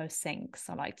glucose sinks,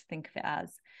 I like to think of it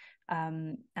as.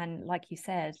 And like you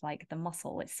said, like the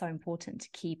muscle, it's so important to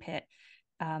keep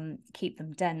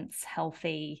them dense,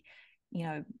 healthy,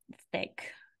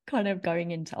 thick, kind of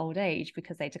going into old age,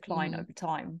 because they decline over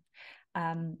time.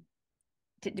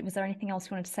 Was there anything else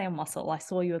you wanted to say on muscle? I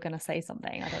saw you were going to say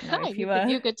something. I don't know if you you could were.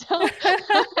 you could tell.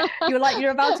 You were like,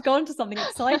 you're about to go on to something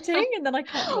exciting, and then I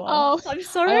cut you off. Oh, I'm I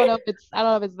sorry. don't know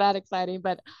if it's that exciting,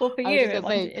 but Well, for I was you, just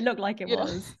gonna say, it looked like it you know,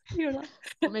 was. You were like,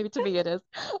 well, maybe to me it is.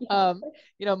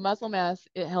 yeah. Muscle mass,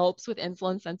 it helps with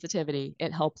insulin sensitivity.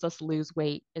 It helps us lose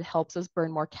weight. It helps us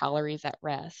burn more calories at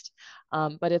rest.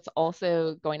 But it's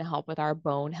also going to help with our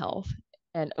bone health.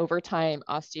 And over time,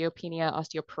 osteopenia,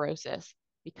 osteoporosis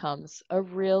becomes a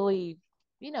really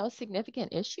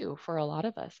significant issue for a lot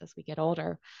of us as we get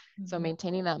older. So Mhm.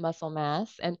 maintaining that muscle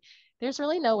mass, and there's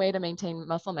really no way to maintain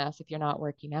muscle mass if you're not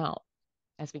working out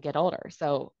as we get older.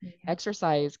 So Yeah.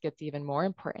 exercise gets even more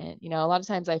important. A lot of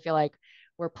times I feel like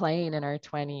we're playing in our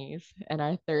 20s and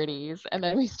our 30s, and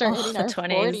then we start Oh, hitting the our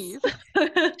 20s. 40s.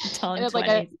 And Darn it's like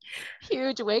a 20s.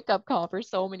 huge wake up call for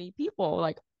so many people.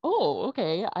 Like, oh,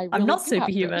 okay, I I'm really not do have to.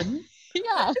 superhuman.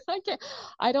 Yeah, I can't.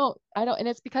 I don't, and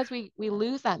it's because we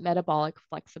lose that metabolic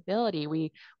flexibility.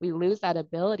 We lose that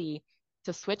ability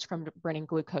to switch from burning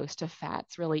glucose to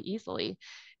fats really easily.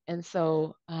 And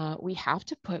so we have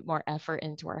to put more effort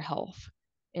into our health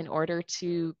in order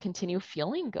to continue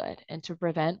feeling good and to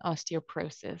prevent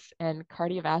osteoporosis and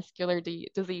cardiovascular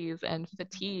disease and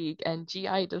fatigue and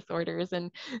GI disorders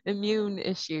and immune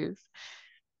issues.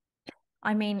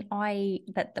 I mean,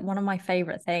 that one of my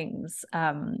favorite things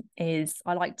is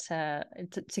I like to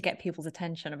get people's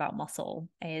attention about muscle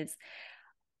is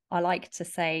I like to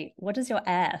say, what does your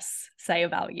ass say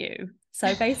about you?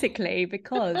 So basically,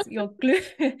 because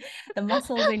the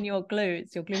muscles in your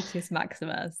glutes, your gluteus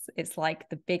maximus, it's like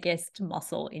the biggest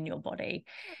muscle in your body.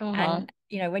 Uh-huh.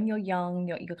 And when you're young,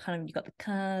 you're kind of you've got the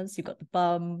curves, you've got the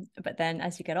bum, but then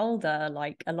as you get older,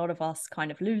 like a lot of us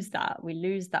kind of lose that. We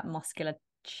lose that muscular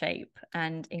shape,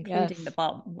 and including the Yes.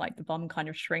 bum, like the bum kind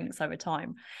of shrinks over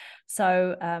time.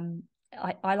 So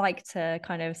I like to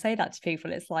kind of say that to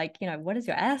people. It's like, what is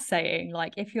your ass saying?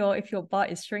 Like if your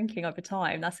butt is shrinking over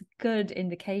time, that's a good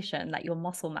indication that your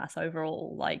muscle mass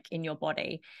overall, like in your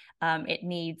body, it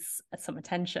needs some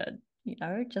attention,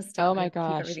 just to Oh kind my of keep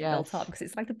gosh, everything built up yes. because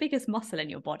it's like the biggest muscle in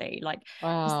your body. Like just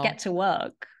Wow. get to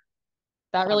work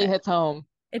That on really it. hits home.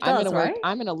 It I'm does, gonna work. right?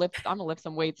 I'm gonna lift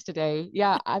some weights today.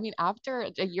 Yeah, I mean, after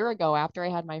a year ago, after I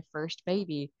had my first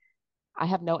baby, I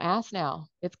have no ass now.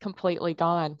 It's completely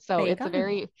gone. So There you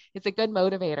go. it's a good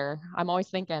motivator. I'm always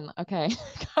thinking, okay,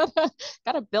 gotta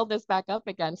gotta build this back up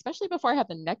again, especially before I have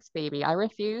the next baby. I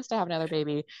refuse to have another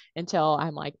baby until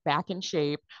I'm like back in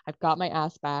shape. I've got my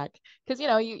ass back. Because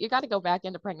you got to go back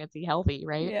into pregnancy healthy,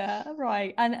 right? Yeah,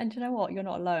 right. And you know what? You're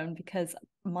not alone because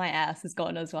my ass has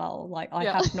gone as well. Like I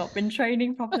Yeah. have not been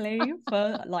training properly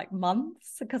for like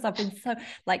months because I've been so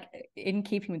like in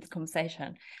keeping with the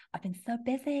conversation, I've been so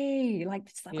busy. Like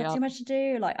just, I've got too Yep. much to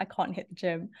do. Like I can't hit the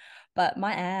gym. But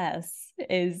my ass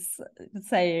is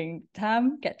saying,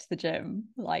 Tam, get to the gym.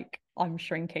 Like I'm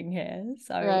shrinking here.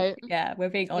 So Right. yeah, we're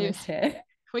being Maybe honest here.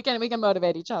 we can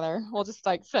motivate each other. We'll just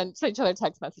like send each other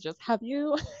text messages. Have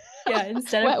you Yeah,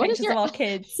 instead of what is pictures your of our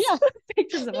kids, yeah,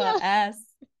 pictures of our yeah, ass.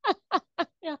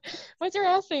 yeah. What's your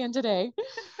ass saying today?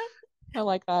 I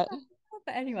like that.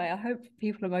 But anyway, I hope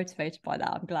people are motivated by that.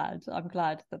 I'm glad. I'm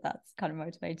glad that that's kind of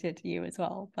motivated you as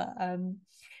well. But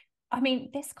I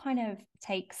mean, this kind of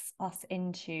takes us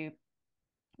into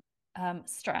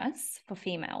stress for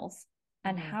females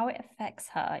and Hmm. how it affects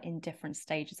her in different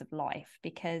stages of life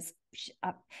because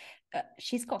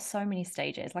she's got so many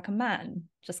stages. Like a man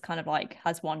just kind of like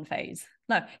has one phase.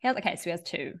 No, he has okay, so he has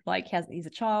two. Like he's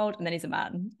a child and then he's a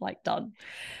man. Like done.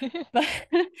 But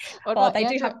What well, about they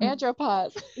do have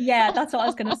andropause? yeah, that's what I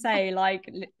was gonna say.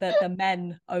 Like the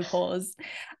men opause.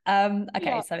 Okay,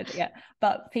 Yeah. so yeah,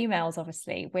 but females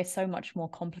obviously we're so much more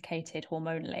complicated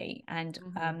hormonally, and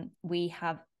Hmm. we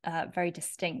have very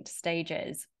distinct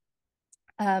stages.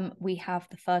 We have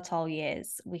the fertile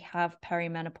years, we have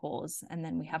perimenopause, and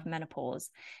then we have menopause,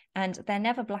 and they're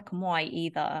never black and white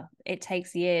either. It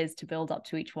takes years to build up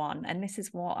to each one, and this is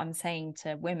what I'm saying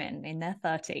to women in their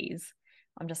 30s.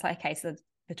 I'm just like, okay, so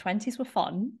the 20s were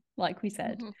fun, like we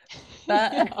said, Hmm.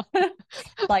 but Yeah.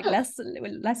 like let's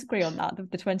agree on that.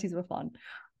 The 20s were fun.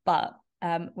 But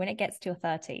when it gets to your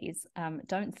 30s,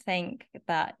 don't think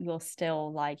that you're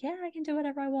still like, yeah, I can do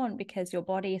whatever I want because your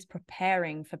body is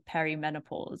preparing for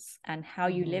perimenopause and how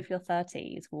you Hmm. live your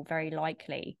 30s will very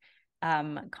likely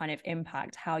kind of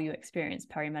impact how you experience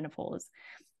perimenopause.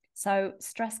 So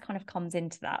stress kind of comes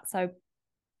into that. So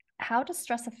how does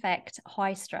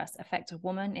high stress affect a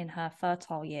woman in her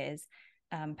fertile years,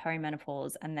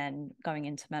 perimenopause, and then going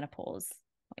into menopause?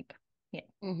 Like, yeah.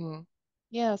 Hmm.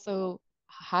 Yeah, so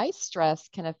high stress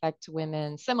can affect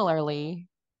women similarly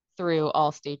through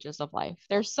all stages of life.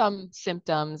 There's some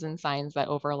symptoms and signs that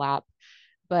overlap,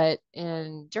 but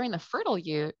in during the fertile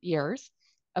years,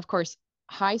 of course,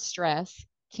 high stress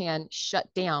can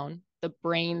shut down the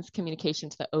brain's communication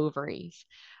to the ovaries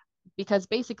because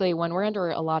basically when we're under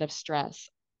a lot of stress,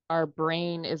 our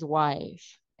brain is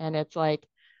wise and it's like,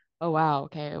 oh wow,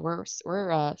 okay, we're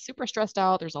super stressed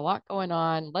out. There's a lot going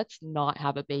on. Let's not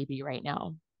have a baby right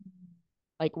now.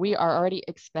 Like we are already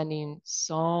expending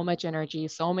so much energy,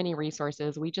 so many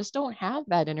resources. We just don't have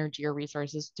that energy or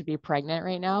resources to be pregnant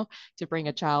right now, to bring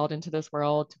a child into this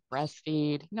world, to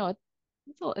breastfeed.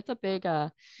 It's a big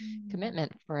Mm.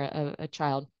 commitment for a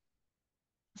child.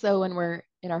 So when we're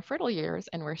in our fertile years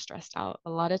and we're stressed out,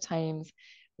 a lot of times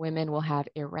women will have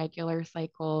irregular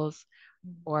cycles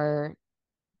or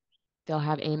they'll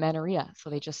have amenorrhea. So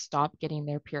they just stop getting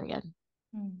their period.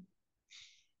 Mm.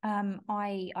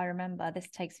 I remember this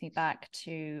takes me back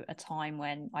to a time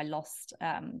when I lost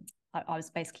I was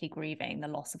basically grieving the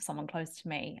loss of someone close to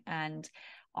me, and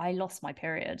I lost my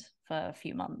period for a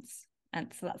few months.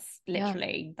 And so Yeah.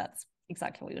 that's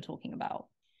exactly what you're talking about.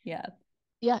 Yeah.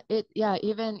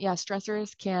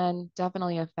 Stressors can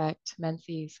definitely affect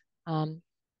menses. Um,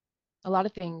 a lot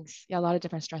of things, a lot of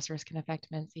different stressors can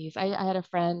affect menses. I had a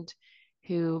friend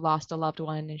who lost a loved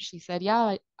one, and she said,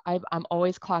 "Yeah, I'm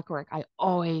always clockwork. I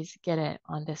always get it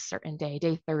on this certain day,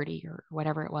 day 30 or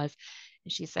whatever it was."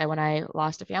 And she said, "When I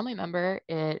lost a family member,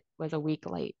 it was a week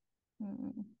late."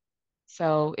 Mm.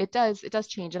 So it does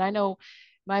change. And I know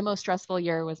my most stressful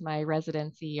year was my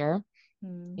residency year,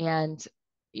 Mm. and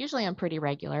usually I'm pretty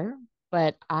regular,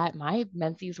 but my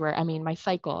menses were, I mean, my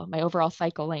overall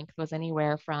cycle length was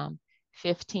anywhere from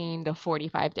 15 to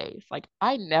 45 days. Like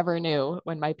I never knew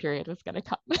when my period was going to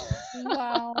come.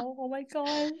 Wow. Oh my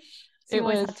gosh. So you It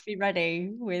always had was, to be ready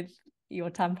with your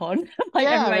tampon, like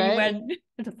yeah, everywhere you right. went.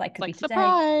 Just like It's could be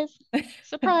like, today. surprise,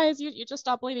 surprise, you just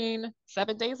stopped bleeding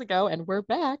 7 days ago and we're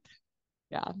back.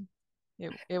 Yeah.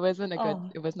 Oh. It was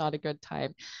not a good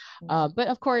time. Mm. But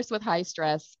of course, with high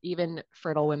stress, even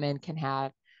fertile women can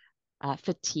have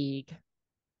fatigue.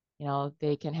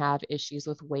 They can have issues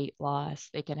with weight loss.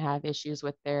 They can have issues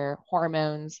with their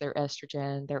hormones, their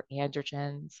estrogen, their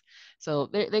androgens. So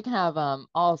they can have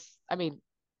I mean,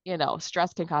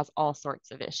 stress can cause all sorts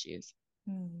of issues.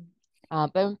 Mm.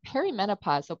 But in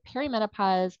perimenopause, so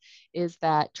perimenopause is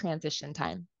that transition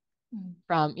time Mm.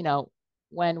 from,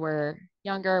 when we're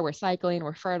younger, we're cycling,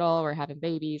 we're fertile, we're having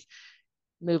babies,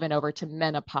 moving over to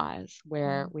menopause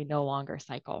where Mm. we no longer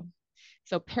cycle.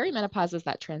 So perimenopause is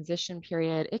that transition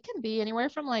period. It can be anywhere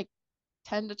from like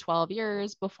 10 to 12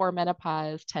 years before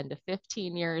menopause, 10 to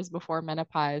 15 years before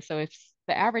menopause. So if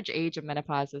the average age of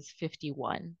menopause is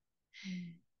 51.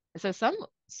 Mm. So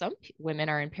some women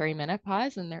are in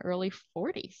perimenopause in their early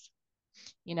 40s,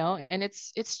 and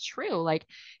it's true. Like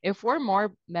if we're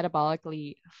more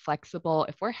metabolically flexible,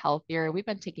 if we're healthier, we've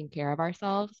been taking care of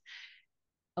ourselves,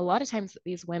 a lot of times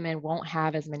these women won't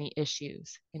have as many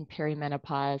issues in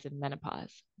perimenopause and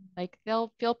menopause. Like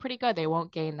they'll feel pretty good. They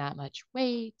won't gain that much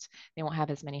weight. They won't have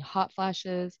as many hot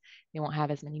flashes. They won't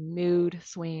have as many mood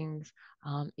swings,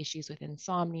 issues with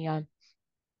insomnia.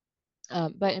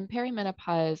 But in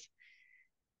perimenopause,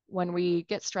 when we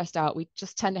get stressed out, we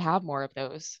just tend to have more of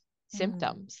those Mm.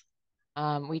 symptoms.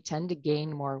 We tend to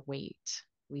gain more weight.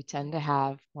 We tend to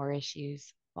have more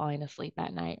issues falling asleep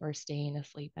at night or staying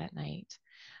asleep at night.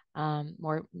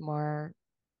 More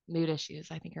mood issues.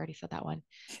 I think I already said that one.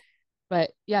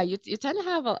 But yeah, you tend to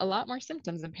have a lot more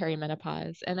symptoms in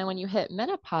perimenopause. And then when you hit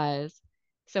menopause,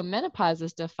 so menopause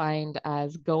is defined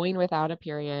as going without a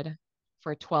period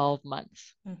for 12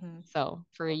 months. Mm-hmm. So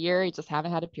for a year, you just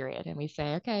haven't had a period. And we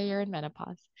say, okay, you're in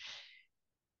menopause.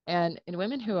 And in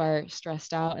women who are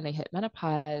stressed out and they hit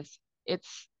menopause,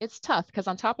 it's tough because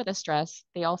on top of the stress,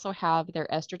 they also have their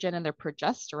estrogen and their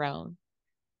progesterone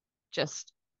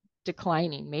just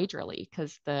declining majorly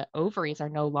because the ovaries are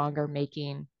no longer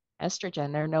making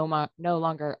estrogen. They're no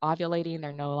longer ovulating.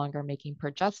 They're no longer making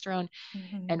progesterone.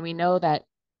 Mm-hmm. And we know that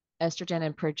estrogen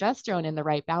and progesterone in the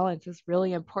right balance is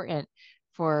really important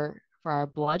for our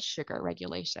blood sugar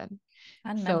regulation.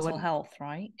 And So mental when health,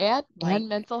 right? and Like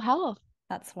mental health.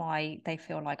 that's why they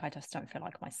feel like I just don't feel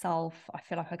like myself. I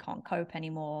feel like I can't cope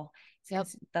anymore. It's Yep.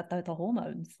 because that the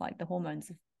hormones, like the hormones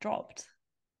have dropped.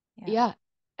 Yeah. Yeah.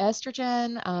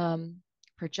 Estrogen,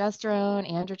 progesterone,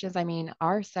 androgens, I mean,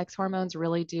 our sex hormones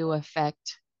really do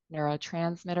affect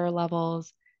neurotransmitter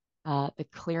levels, the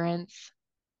clearance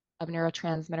of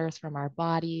neurotransmitters from our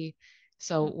body.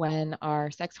 So when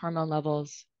our sex hormone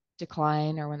levels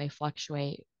decline or when they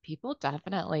fluctuate, people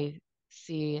definitely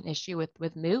see an issue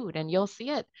with mood. And you'll see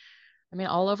it, I mean,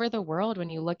 all over the world when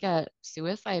you look at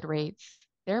suicide rates,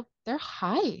 they're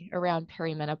high around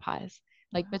perimenopause,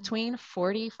 like Wow. between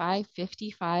 45,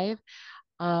 55.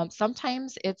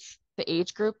 Sometimes it's the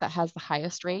age group that has the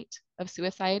highest rate of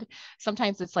suicide.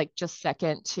 Sometimes it's like just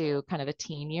second to kind of the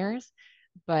teen years,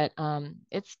 but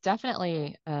it's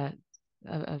definitely a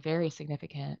very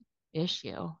significant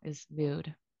issue is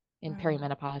mood in Wow.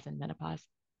 perimenopause and menopause.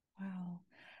 Wow.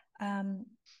 Um,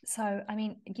 so, I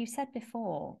mean, you said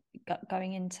before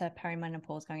going into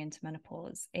perimenopause, going into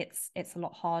menopause, it's a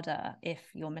lot harder if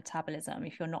your metabolism,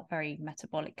 if you're not very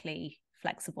metabolically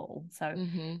flexible. So,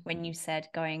 Mm-hmm. when you said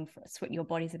going for your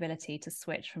body's ability to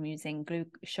switch from using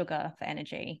sugar for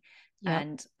energy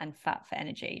Yep. and fat for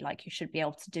energy, like you should be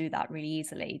able to do that really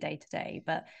easily day to day.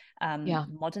 But Yeah.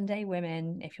 modern day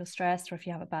women, if you're stressed or if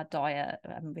you have a bad diet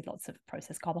with lots of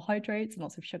processed carbohydrates and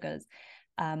lots of sugars,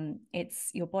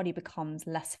 it's your body becomes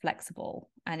less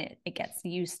flexible and it gets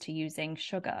used to using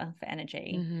sugar for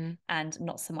energy Mm-hmm. and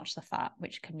not so much the fat,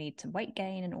 which can lead to weight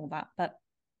gain and all that. But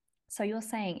so you're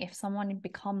saying if someone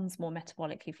becomes more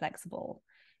metabolically flexible,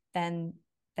 then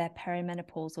their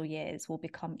perimenopausal years will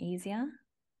become easier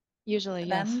Usually, for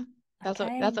yes. them?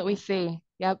 That's what we Okay. see.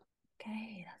 Yep.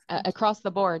 Okay, that's good. Across the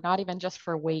board, not even just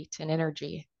for weight and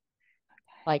energy,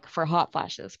 like for hot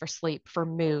flashes, for sleep, for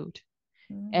mood.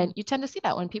 And Mm, you tend to see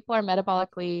that when people are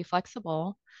metabolically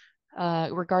flexible,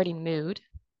 regarding mood,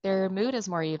 their mood is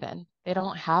more even. They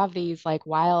don't have these like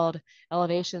wild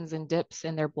elevations and dips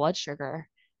in their blood sugar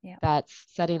yeah. that's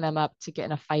setting them up to get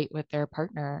in a fight with their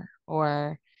partner,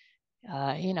 or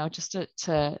just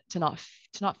to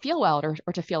not feel well,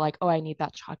 or to feel like, oh, I need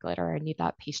that chocolate, or I need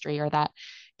that pastry, or that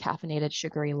caffeinated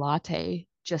sugary latte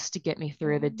just to get me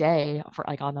through the Mm. day, for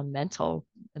like on a mental,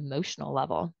 emotional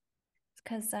level.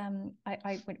 Because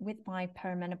with my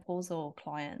perimenopausal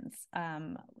clients,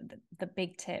 the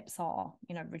big tips are,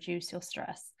 reduce your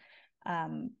stress,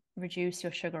 reduce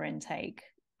your sugar intake,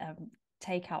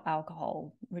 take out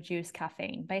alcohol, reduce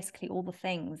caffeine, basically all the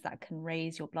things that can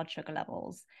raise your blood sugar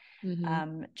levels,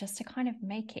 Hmm. just to kind of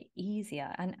make it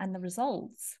easier. And the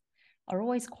results are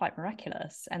always quite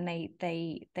miraculous, and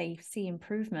they see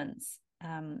improvements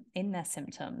in their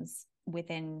symptoms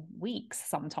within weeks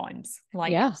sometimes.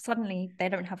 Like Yeah. suddenly they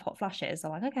don't have hot flashes.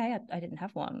 They're like, okay, I didn't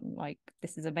have one. Like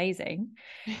this is amazing.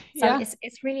 So Yeah.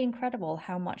 it's really incredible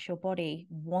how much your body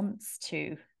wants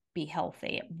to be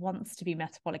healthy. It wants to be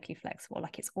metabolically flexible.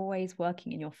 Like it's always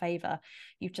working in your favor.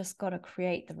 You've just got to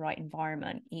create the right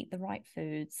environment, eat the right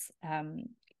foods.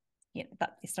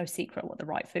 That it's no secret what the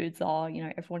right foods are.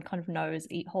 Everyone kind of knows,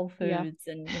 eat whole Yeah. foods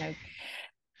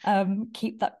and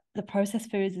keep that the processed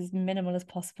foods as minimal as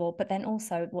possible. But then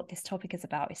also what this topic is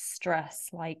about is stress.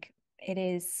 Like it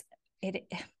is it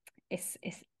it's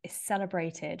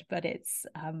celebrated, but it's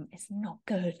not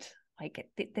good. Like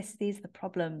these are the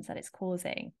problems that it's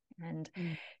causing, and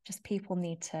Mm. just people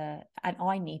need to, and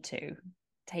I need to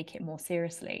take it more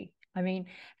seriously. I mean,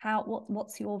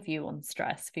 what's your view on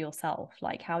stress for yourself?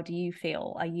 Like, how do you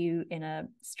feel? Are you in a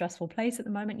stressful place at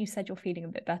the moment? You said you're feeling a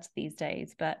bit better these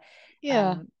days, but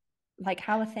Yeah. um, like,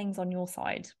 how are things on your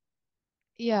side?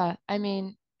 Yeah. I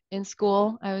mean, in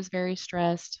school, I was very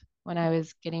stressed when I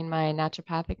was getting my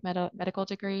naturopathic medical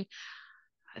degree.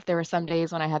 There were some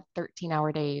days when I had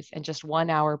 13-hour days and just 1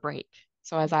 hour break.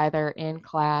 So I was either in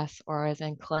class or I was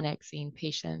in clinic seeing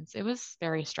patients. It was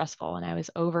very stressful and I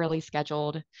was overly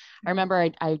scheduled. I Mm. remember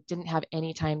I didn't have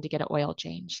any time to get an oil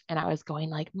change, and I was going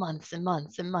like months and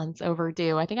months and months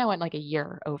overdue. I think I went like a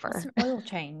year What's over. an oil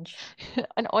change?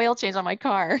 An oil change on my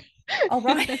car. Oh,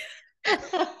 right.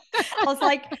 I was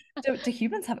like, do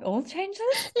humans have oil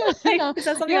changes? Yeah, Like, no, is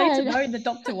that something I need to yeah. know in the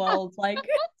doctor world? Like,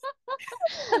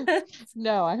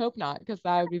 No, I hope not, because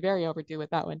I would be very overdue with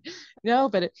that one. No,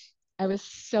 but I was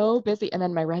so busy. And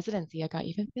then my residency, I got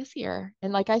even busier.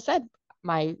 And like I said,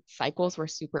 my cycles were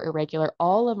super irregular.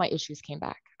 All of my issues came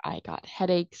back. I got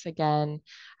headaches again.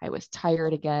 I was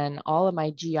tired again. All of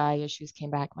my GI issues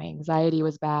came back. My anxiety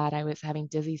was bad. I was having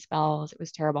dizzy spells. It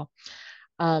was terrible.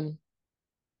 Um,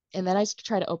 and then I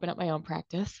tried to open up my own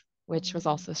practice, which was mm,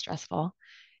 also stressful.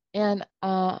 And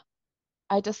I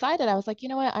decided, I was like, you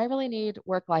know what? I really need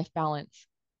work-life balance,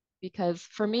 because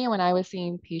for me, when I was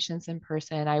seeing patients in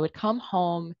person, I would come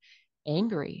home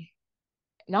angry,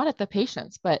 not at the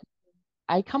patients, but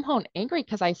I come home angry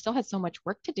because I still had so much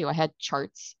work to do. I had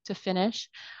charts to finish.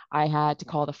 I had to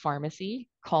call the pharmacy,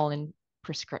 call in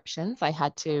prescriptions. I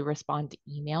had to respond to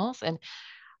emails, and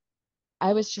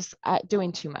I was just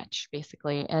doing too much,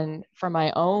 basically. And for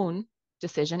my own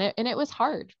decision, and it was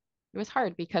hard. It was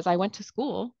hard because I went to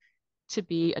school to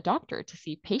be a doctor, to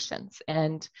see patients.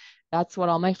 And that's what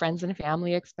all my friends and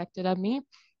family expected of me.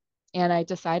 And I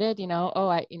decided,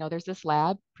 there's this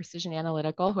lab, Precision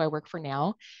Analytical, who I work for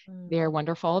now. They're mm.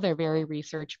 wonderful. They're very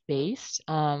research based.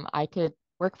 I could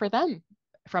work for them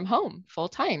from home full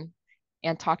time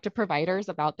and talk to providers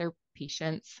about their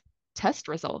patients' test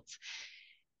results.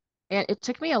 And it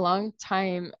took me a long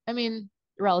time, I mean,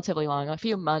 relatively long, a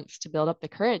few months, to build up the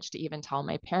courage to even tell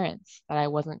my parents that I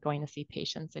wasn't going to see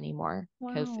patients anymore,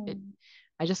 because Wow.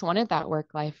 I just wanted that work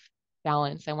life.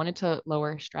 balance. I wanted to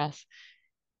lower stress.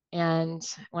 And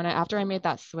after I made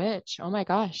that switch, oh my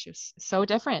gosh, it was so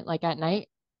different. Like at night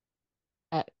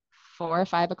at 4 or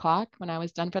 5 o'clock, when I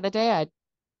was done for the day, I'd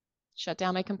shut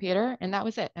down my computer and that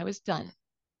was it. I was done.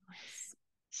 Nice.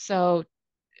 So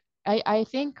I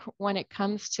think when it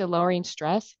comes to lowering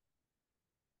stress,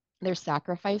 there's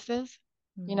sacrifices.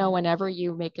 Mm. Whenever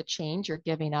you make a change, you're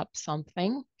giving up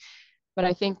something. But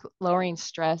I think lowering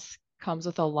stress comes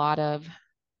with a lot of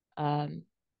um,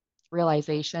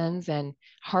 realizations and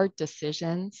hard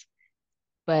decisions.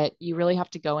 But you really have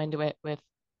to go into it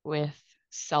with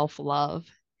self-love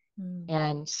Mm.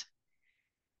 and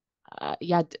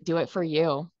yeah, do it for you.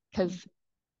 Mm. Because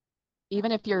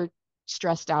even if you're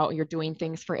stressed out, you're doing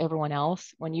things for everyone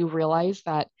else, when you realize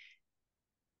that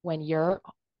when you're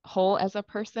whole as a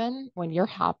person, when you're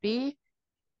happy,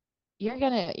 you're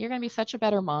gonna be such a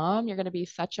better mom, you're gonna be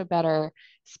such a better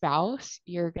spouse,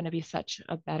 you're gonna be such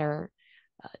a better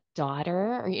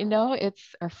daughter, or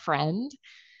it's a friend.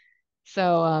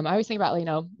 So I always think about,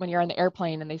 when you're on the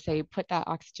airplane and they say put that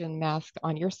oxygen mask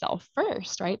on yourself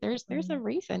first, right? There's a Mm.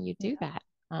 reason you do Yeah.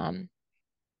 that.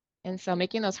 And so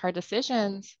making those hard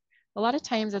decisions, a lot of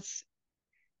times it's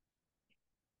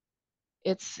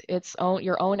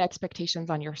your own expectations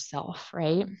on yourself,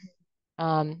 right?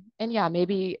 Mhm. And yeah,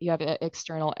 maybe you have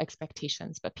external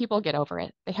expectations, but people get over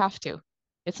it. They have to.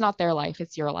 It's not their life,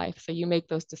 it's your life. So you make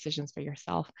those decisions for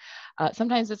yourself.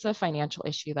 Sometimes it's a financial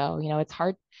issue, though. It's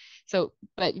hard. So,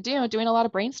 but doing a lot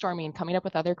of brainstorming, coming up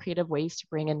with other creative ways to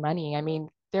bring in money. I mean,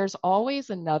 there's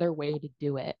always another way to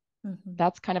do it. Mhm.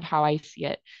 That's kind of how I see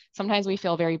it. Sometimes we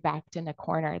feel very backed in a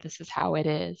corner. This is how it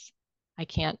is. I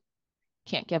can't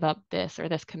give up this or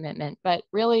this commitment, but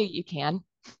really you can.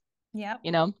 Yep.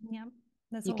 You know, Yep.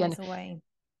 There's you can always a way.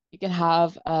 you can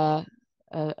have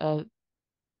a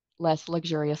less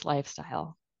luxurious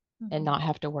lifestyle and Mhm. not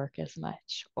have to work as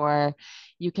much, or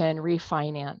you can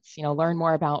refinance, learn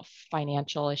more about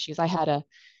financial issues. I had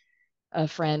a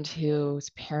friend whose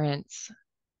parents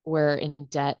were in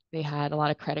debt. They had a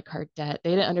lot of credit card debt.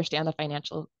 They didn't understand the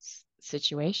financial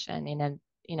situation. And then,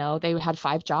 they had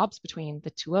 5 jobs between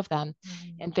the two of them,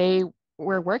 Mm. and they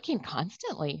were working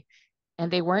constantly,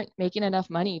 and they weren't making enough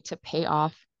money to pay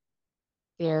off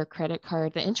their credit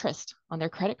card, the interest on their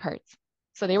credit cards.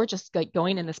 So they were just like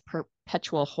going in this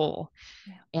perpetual hole.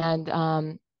 Yeah.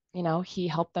 And, he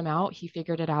helped them out. He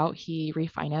figured it out. He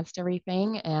refinanced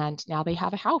everything, and now they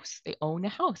have a house. They own a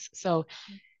house. So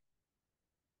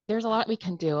there's a lot we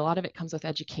can do. A lot of it comes with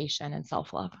education and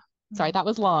self-love. Sorry, Mm. that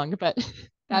was long, but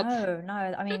that's,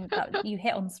 No. I mean, that you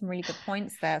hit on some really good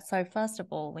points there. So first of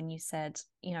all, when you said,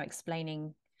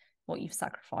 explaining what you've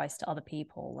sacrificed to other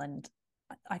people, and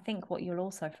I think what you'll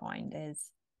also find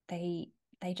is they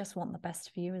just want the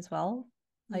best for you as well.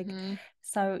 Like, mm-hmm.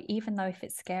 so even though if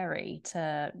it's scary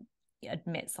to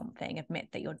admit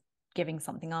that you're giving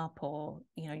something up, or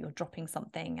you're dropping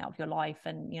something out of your life,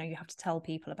 and you have to tell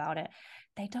people about it,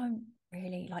 they don't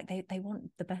really, like, they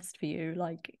want the best for you,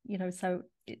 like, so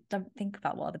don't think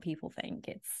about what other people think.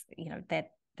 It's,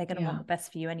 they're going to want Yeah. the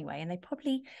best for you anyway, and they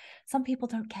probably, some people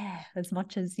don't care as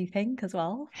much as you think as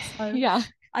well. So Yeah.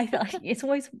 I feel like it's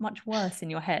always much worse in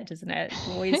your head, isn't it?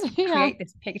 You always Yeah. create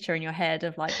this picture in your head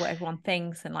of like what everyone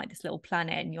thinks, and like this little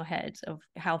planet in your head of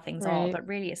how things are, Right. but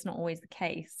really it's not always the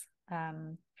case.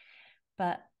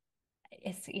 But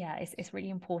it's really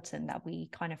important that we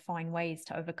kind of find ways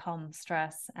to overcome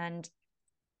stress. And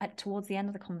towards the end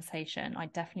of the conversation, I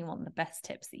definitely want the best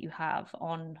tips that you have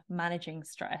on managing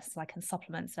stress, like, and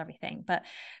supplements and everything. But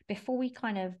before we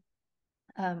touch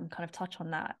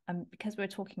on that, because we're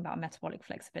talking about metabolic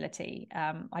flexibility,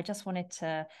 I just wanted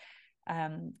to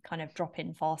kind of drop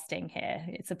in fasting here.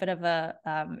 It's a bit of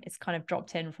it's kind of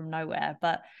dropped in from nowhere,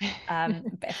 but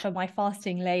for my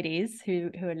fasting ladies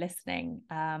who are listening,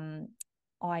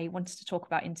 I wanted to talk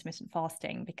about intermittent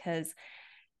fasting, because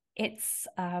it's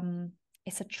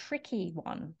it's a tricky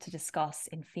one to discuss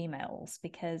in females,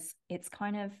 because it's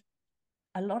kind of,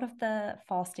 a lot of the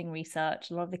fasting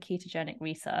research, a lot of the ketogenic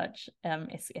research,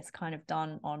 is kind of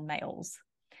done on males,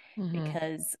 Mm-hmm.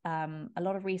 because a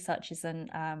lot of research isn't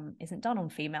done on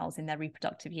females in their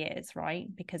reproductive years,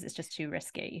 right? Because it's just too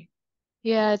risky.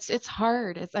 Yeah, it's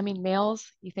hard. I mean,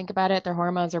 males, you think about it, their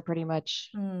hormones are pretty much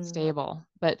Mm. stable.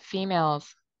 But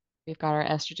females, we've got our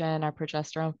estrogen, our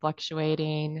progesterone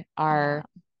fluctuating, Yeah. our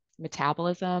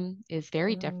metabolism is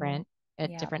very Mm. different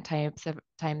at Yeah. different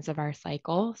times of our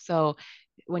cycle. So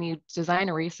when you design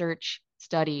a research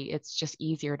study, it's just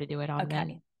easier to do it on men.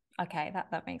 Okay. Okay,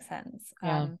 that makes sense.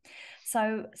 Yeah.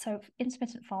 So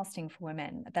intermittent fasting for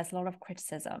women, there's a lot of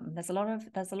criticism. There's a lot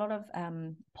of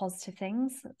positive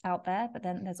things out there, but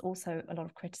then there's also a lot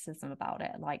of criticism about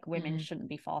it. Like women Mm-hmm. shouldn't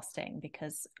be fasting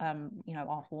because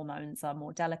our hormones are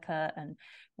more delicate and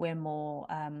we're more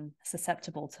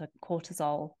susceptible to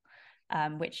cortisol,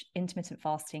 which intermittent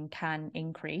fasting can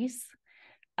increase.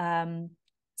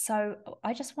 So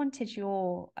I just wanted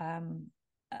your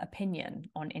opinion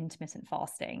on intermittent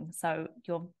fasting. So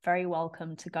you're very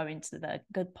welcome to go into the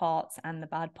good parts and the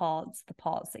bad parts, the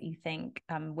parts that you think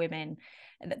the women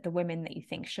that you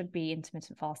think should be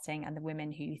intermittent fasting and the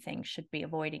women who you think should be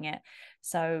avoiding it.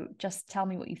 So just tell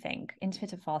me what you think.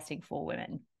 Intermittent fasting for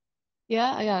women.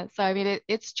 Yeah. So I mean,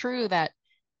 it's true that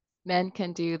men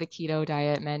can do the keto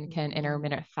diet, men can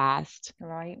intermittent fast.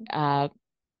 Right.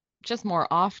 Just more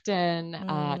often,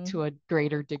 to a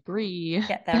greater degree,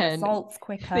 Get their than results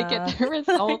they get quicker. their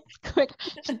results quick.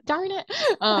 Darn it.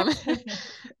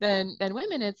 Than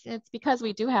women. It's because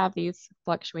we do have these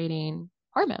fluctuating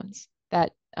hormones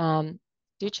that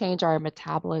do change our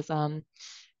metabolism,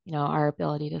 our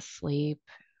ability to sleep,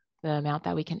 the amount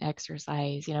that we can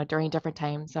exercise, during different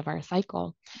times of our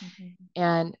cycle.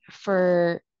 And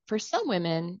for some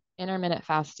women, intermittent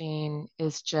fasting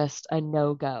is just a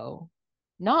no-go.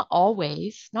 Not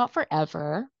always, not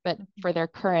forever, but for their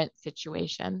current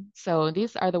situation. So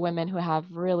these are the women who have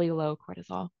really low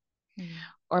cortisol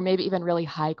or maybe even really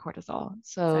high cortisol.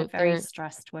 So So very they're,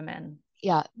 stressed women.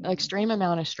 yeah, extreme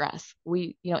amount of stress.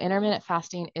 Intermittent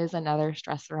fasting is another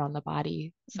stressor on the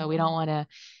body. So we don't want to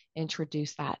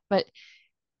introduce that. But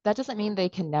that doesn't mean they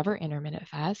can never intermittent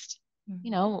fast.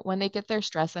 When they get their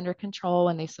stress under control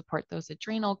and they support those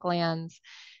adrenal glands,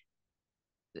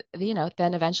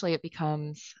 then eventually it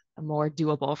becomes more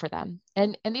doable for them.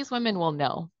 And these women will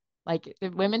know. Like the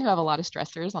women who have a lot of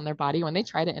stressors on their body, when they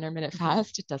try to intermittent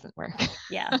fast, it doesn't work.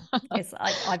 Yeah, it's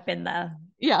I've been there.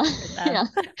 Yeah, Yeah.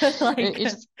 Like you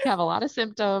just have a lot of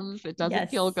symptoms. It doesn't yes,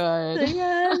 feel good.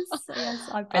 yes,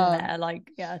 I've been there.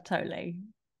 Like yeah, totally.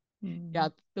 Yeah,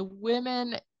 the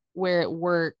women where it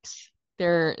works,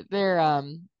 they're a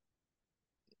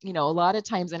lot of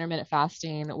times intermittent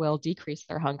fasting will decrease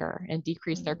their hunger and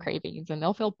decrease their cravings, and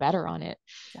they'll feel better on it.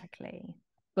 Exactly.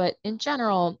 But in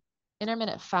general,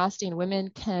 intermittent fasting, women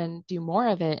can do more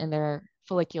of it in their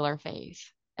follicular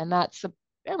phase. And that's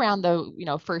around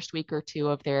the, first week or two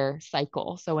of their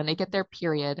cycle. So when they get their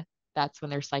period, that's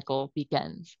when their cycle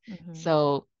begins.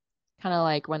 So kind of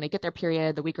like when they get their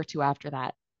period, the week or two after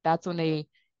that, that's when they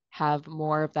have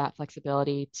more of that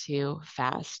flexibility to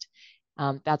fast.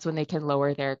 That's when they can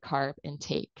lower their carb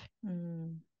intake.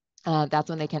 That's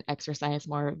when they can exercise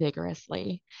more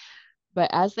vigorously. But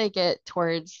as they get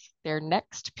towards their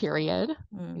next period,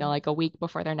 like a week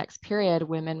before their next period,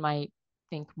 women might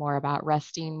think more about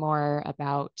resting, more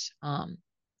about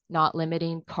not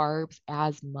limiting carbs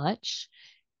as much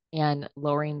and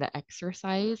lowering the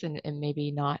exercise and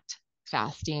maybe not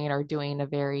fasting or doing a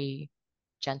very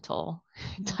gentle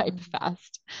type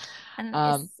fast. And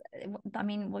I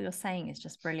mean, what you're saying is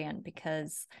just brilliant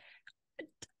because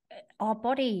our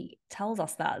body tells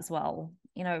us that as well.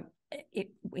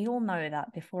 We all know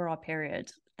that before our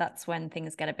period, that's when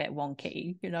things get a bit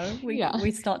wonky.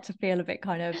 We start to feel a bit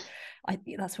kind of,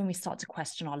 that's when we start to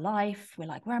question our life. We're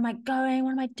like, where am I going?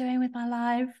 What am I doing with my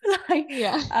life?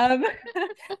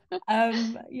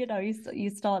 You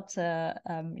start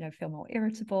to feel more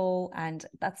irritable, and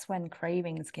that's when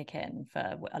cravings kick in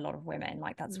for a lot of women.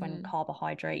 Like that's when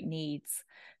carbohydrate needs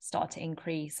start to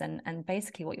increase, and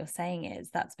basically what you're saying is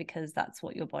that's because that's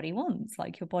what your body wants.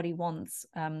 Like your body wants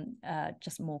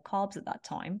just more carbs at that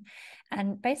time.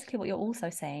 And basically what you're also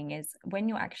saying is when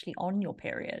you're actually on your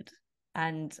period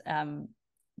and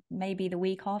maybe the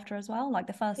week after as well, like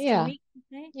the first 2 weeks,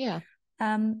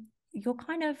 you're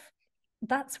kind of,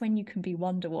 that's when you can be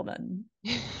Wonder Woman.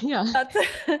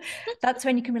 That's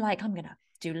when you can be like, I'm gonna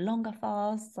do longer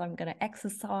fasts, I'm gonna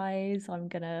exercise, I'm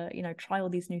gonna try all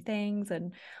these new things.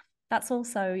 And that's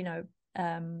also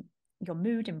your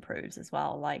mood improves as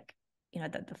well. Like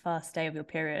the first day of your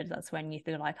period, that's when you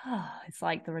feel like, it's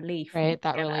like the relief, right?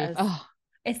 That relief.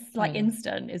 It's like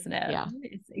instant, isn't it? Yeah.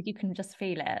 You can just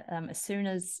feel it. As soon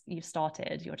as you've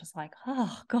started, you're just like,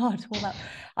 oh God, well,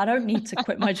 I don't need to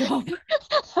quit my job.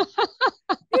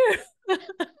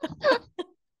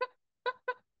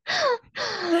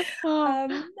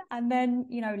 And then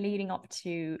leading up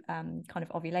to kind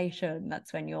of ovulation,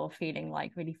 that's when you're feeling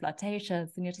like really flirtatious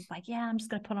and you're just like, yeah, I'm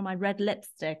just gonna put on my red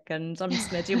lipstick and I'm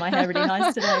just gonna do my hair really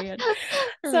nice today.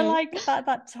 And so like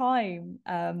that time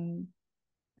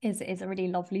is a really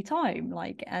lovely time,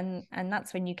 like, and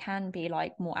that's when you can be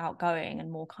like more outgoing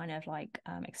and more kind of like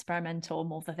experimental,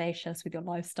 more vivacious with your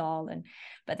lifestyle. And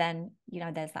but then, you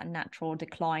know, there's that natural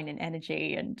decline in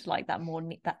energy and like that more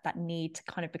that need to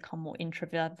kind of become more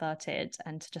introverted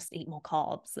and to just eat more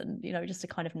carbs and, you know, just to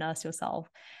kind of nurse yourself,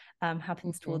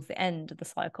 happens Mhm. towards the end of the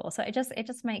cycle. So it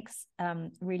just makes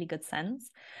really good sense.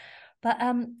 But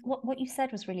what you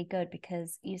said was really good,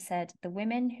 because you said the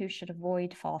women who should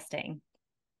avoid fasting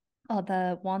are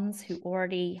the ones who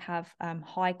already have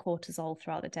high cortisol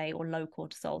throughout the day or low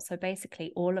cortisol. So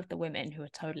basically, all of the women who are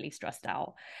totally stressed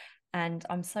out. And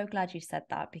I'm so glad you said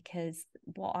that, because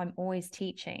what I'm always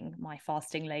teaching my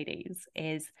fasting ladies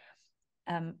is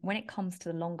when it comes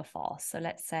to the longer fast, so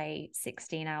let's say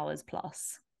 16 hours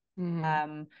plus, Mhm.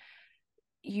 um,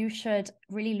 you should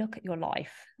really look at your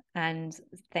life and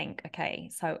think, okay,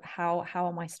 so how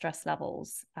are my stress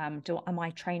levels? Am I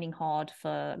training hard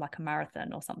for like a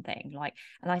marathon or something? Like,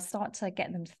 and I start to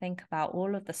get them to think about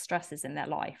all of the stresses in their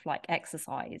life, like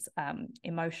exercise,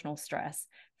 emotional stress,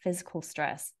 physical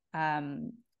stress, uh,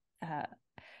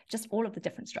 just all of the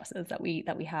different stresses that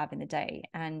we have in the day,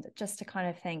 and just to kind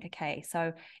of think, okay,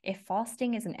 so if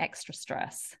fasting is an extra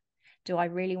stress, do I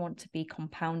really want to be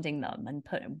compounding them and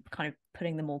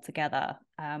putting them all together?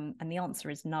 And the answer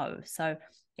is no. So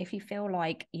if you feel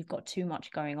like you've got too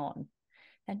much going on,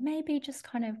 then maybe just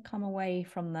kind of come away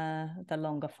from the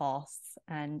longer fasts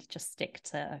and just stick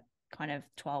to kind of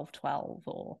 12-12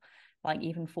 or like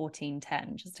even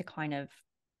 14-10, just to kind of,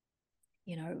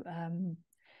 you know,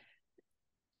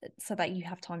 so that you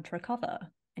have time to recover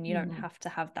and you don't Mhm. have to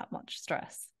have that much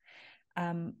stress.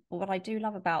 But what I do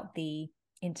love about the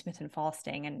intermittent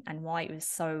fasting, and why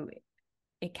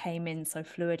it came in so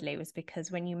fluidly, was because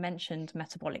when you mentioned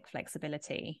metabolic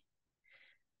flexibility,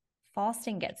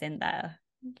 fasting gets in there.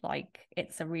 Like,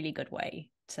 it's a really good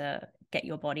way to get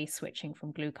your body switching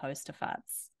from glucose to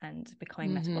fats and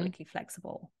becoming Mhm. metabolically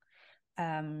flexible.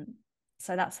 Um,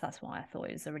 so that's why I thought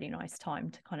it was a really nice time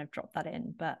to kind of drop that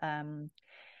in. But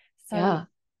so Yeah.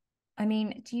 I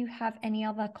mean, do you have any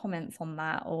other comments on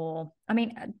that? Or, I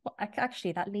mean,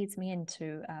 actually, that leads me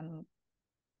into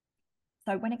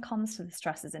so when it comes to the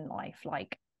stresses in life,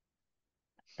 like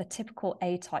the typical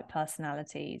A-type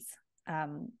personalities,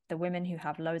 the women who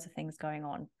have loads of things going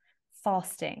on,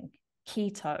 fasting,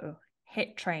 keto,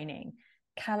 HIIT training,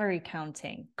 calorie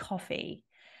counting, coffee,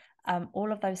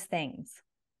 all of those things.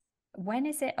 When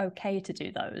is it okay to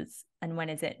do those, and when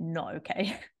is it not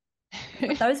okay?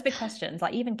 Those are big questions.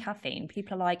 Like even caffeine,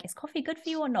 people are like, "Is coffee good for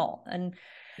you or not?" And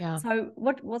Yeah. so,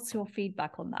 what's your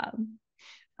feedback on that?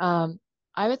 Um,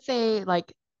 I would say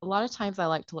like a lot of times I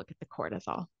like to look at the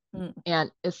cortisol. Mm,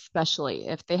 And especially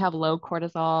if they have low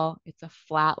cortisol, it's a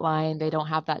flat line, they don't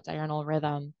have that diurnal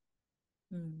rhythm,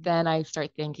 mm, then I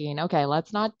start thinking, okay,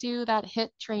 let's not do that HIIT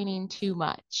training too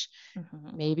much.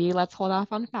 mhm, Maybe let's hold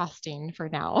off on fasting for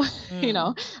now.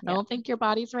 mm, I yeah, don't think your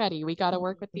body's ready. We got to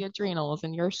work with mm, the adrenals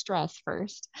and your stress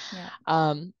first. yeah,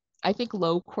 Um, I think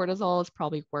low cortisol is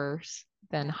probably worse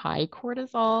than yeah, high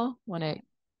cortisol when yeah. it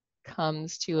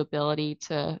comes to ability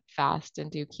to fast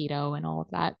and do keto and all of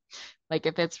that. Like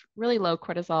if it's really low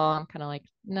cortisol, I'm kind of like,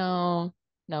 no,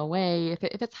 no way. If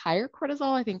it's higher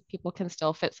cortisol, I think people can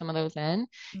still fit some of those in.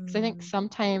 Because I think Mm.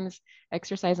 sometimes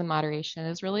exercise in moderation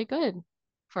is really good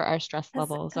for our stress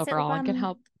levels Does it overall and can run?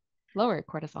 help lower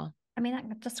cortisol. I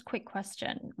mean, just a quick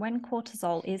question. When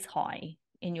cortisol is high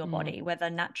in your Mm. body, whether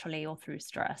naturally or through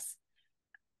stress,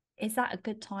 is that a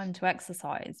good time to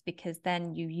exercise? Because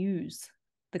then you use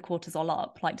the cortisol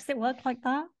up. Like, does it work like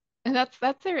that? And that's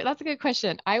a good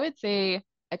question. I would say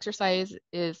exercise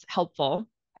is helpful.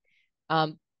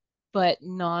 Um, but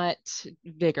not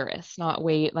vigorous, not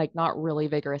weight, like not really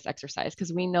vigorous exercise,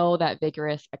 because we know that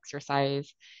vigorous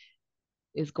exercise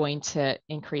is going to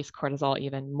increase cortisol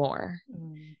even more.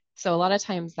 Mm, So a lot of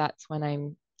times that's when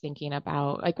I'm thinking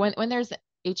about like when there's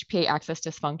HPA axis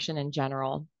dysfunction in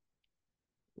general,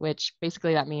 which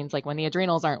basically that means like when the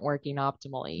adrenals aren't working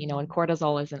optimally, when mm,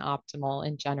 cortisol isn't optimal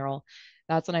in general,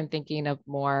 that's when I'm thinking of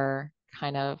more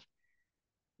kind of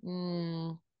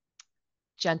mm,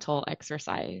 gentle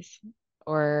exercise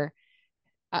or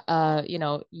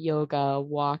yoga,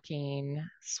 walking,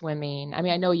 swimming. I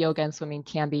mean, I know yoga and swimming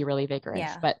can be really vigorous,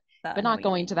 yeah, but I know not what you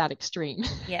going to mean. that extreme.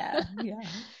 Yeah, yeah.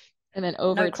 And then No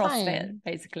over CrossFit, time,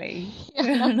 basically.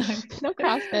 yeah, no, No, no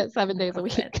CrossFit 7 no days a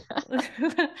CrossFit. week.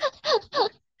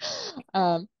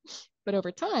 Um, but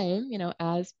over time,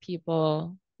 as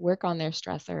people work on their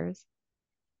stressors,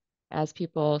 as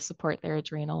people support their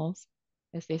adrenals,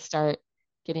 as they start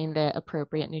getting the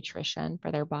appropriate nutrition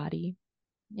for their body,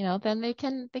 then they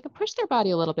can push their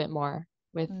body a little bit more.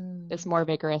 with this Mm. more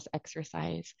vigorous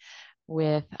exercise,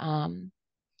 with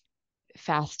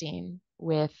fasting,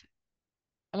 with,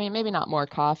 I mean, maybe not more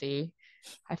coffee.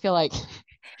 I feel like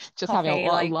just having Coffee,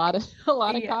 a like, lot of a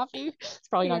lot of yeah, coffee is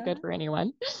probably not yeah, good for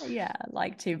anyone. yeah,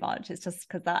 like too much. It's just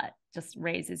because that just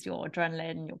raises your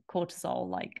adrenaline, your cortisol,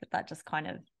 like that just kind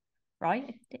of,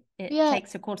 right? It Yeah,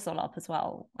 takes your cortisol up as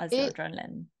well as your it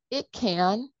adrenaline. it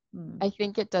can. Mm. I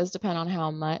think it does depend on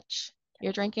how much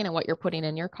you're drinking and what you're putting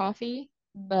in your coffee.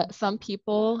 Mm. But some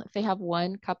people, if they have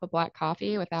one cup of black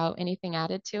coffee without anything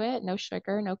added to it, no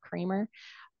sugar, no creamer,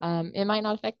 it might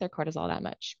not affect their cortisol that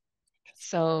much. Interesting.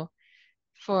 So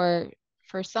for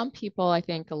for some people, I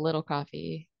think a little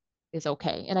coffee is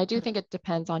okay. And I do think Mm. it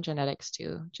depends on genetics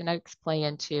too. Genetics play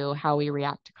into how we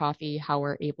react to coffee, how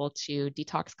we're able to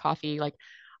detox coffee. Like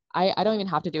I don't even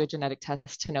have to do a genetic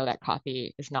test to know that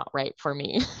coffee is not right for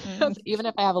me. Mm. Even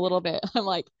if I have a little bit, I'm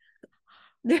like,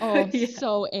 oh, Yeah,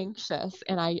 so anxious.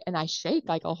 And I shake,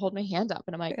 like I'll hold my hand up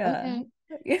and I'm like, yeah. okay,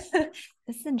 This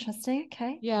is interesting.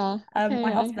 Okay. yeah, My okay,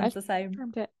 I husband's the same.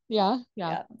 confirmed it. Yeah, yeah,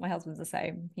 Yeah, my husband's the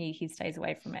same. He stays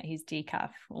away from it. He's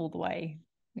decaf all the way.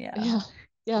 Yeah. yeah,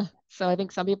 yeah. So I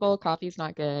think some people, coffee's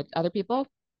not good. Other people,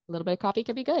 a little bit of coffee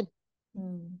can be good.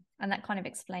 Mm. And that kind of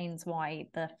explains why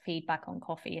the feedback on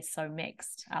coffee is so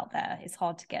mixed out there. It's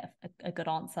hard to get a good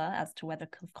answer as to whether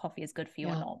coffee is good for you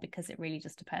or Yeah, not, because it really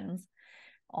just depends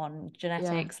on yeah.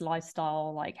 genetics,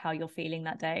 lifestyle, like how you're feeling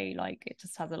that day. Like it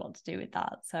just has a lot to do with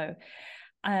that. So,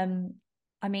 um,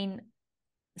 I mean,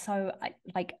 so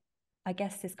I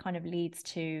guess this kind of leads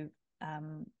to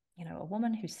um a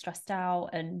woman who's stressed out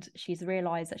and she's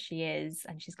realized that she is,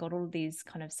 and she's got all of these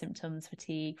kind of symptoms,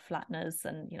 fatigue, flatness,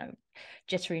 and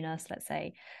jitteriness, let's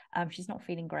say. She's not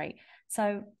feeling great.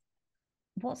 So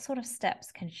what sort of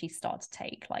steps can she start to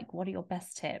take? Like, what are your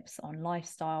best tips on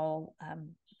lifestyle,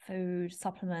 food,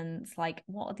 supplements? Like,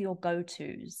 what are your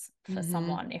go-tos for Hmm.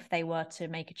 someone if they were to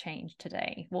make a change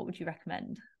today? What would you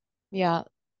recommend? Yeah.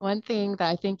 One thing that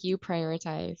I think you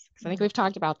prioritize, because I think Mm. we've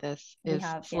talked about this, We is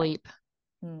have, yeah. sleep.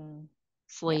 Mm. Yeah.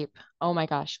 Sleep. Oh my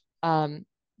gosh.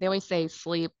 They always say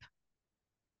sleep.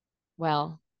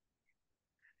 Well,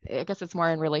 I guess it's more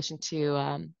in relation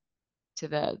to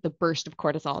the burst of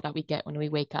cortisol that we get when we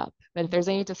wake up. But if there's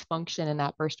any dysfunction in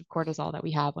that burst of cortisol that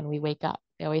we have when we wake up,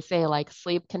 they always say like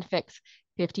sleep can fix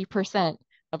 50%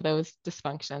 of those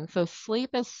dysfunctions. So sleep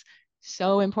is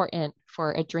so important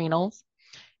for adrenals.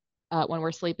 When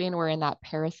we're sleeping, we're in that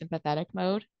parasympathetic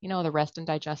mode, the rest and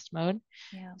digest mode.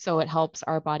 Yeah. So it helps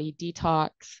our body detox.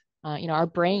 Our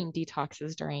brain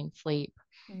detoxes during sleep.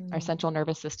 Our Mm. central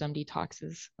nervous system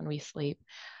detoxes when we sleep.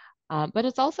 But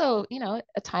it's also,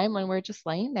 a time when we're just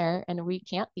laying there and we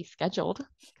can't be scheduled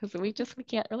because we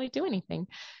can't really do anything.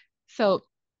 So,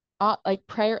 like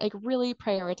really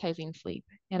prioritizing sleep.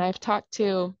 And I've talked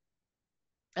to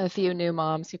a few new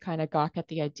moms who kind of gawk at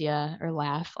the idea or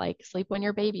laugh, like sleep when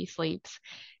your baby sleeps.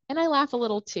 And I laugh a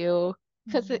little too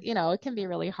because Mm. it can be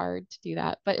really hard to do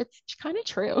that, but it's kind of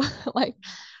true. Like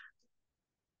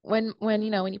when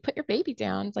you put your baby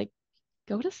down, it's like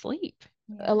go to sleep.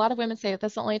 A Yeah. lot of women say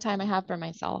that's the only time I have for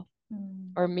myself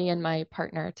Mm. or me and my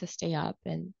partner to stay up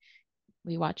and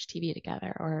we watch TV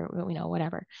together or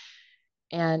whatever.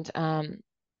 And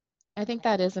I think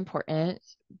that is important,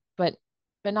 but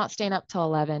not staying up till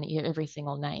 11 every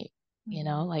single night,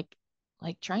 Mm.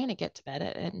 like trying to get to bed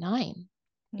at 9.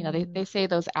 They Mm. say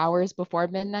those hours before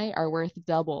midnight are worth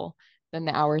double than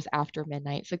the hours after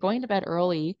midnight. So going to bed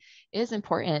early is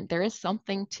important. There is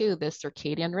something to this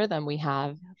circadian rhythm we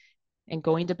have Yeah. and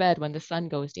going to bed when the sun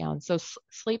goes down. So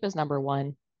sleep is number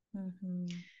one.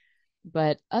 Mhm.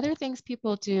 But other things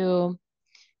people do,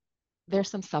 there's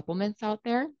some supplements out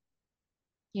there,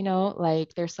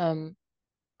 like there's some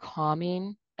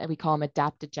calming, we call them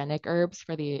adaptogenic herbs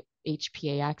for the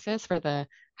HPA axis, for the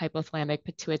hypothalamic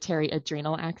pituitary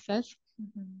adrenal axis.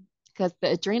 Mhm. Because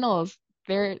the adrenals,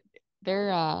 they're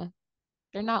they're uh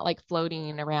they're not like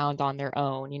floating around on their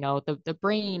own. The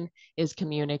brain is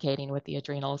communicating with the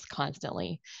adrenals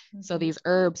constantly. So Mhm. these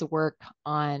herbs work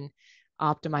on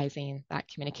optimizing that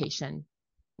communication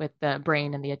with the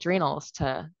brain and the adrenals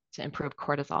to improve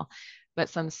cortisol. But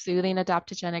some soothing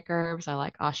adaptogenic herbs are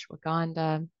like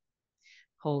ashwagandha,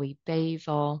 holy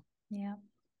basil, Yeah.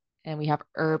 and we have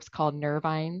herbs called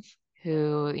nervines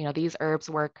who, these herbs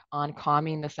work on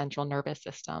calming the central nervous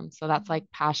system. So that's like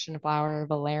Mhm. passion flower,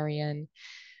 valerian,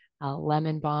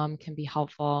 lemon balm can be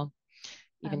helpful,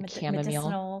 even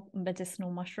chamomile,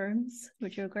 Medicinal mushrooms.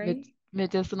 Would you med- agree?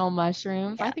 medicinal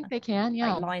mushrooms. I Yeah. think they can, Like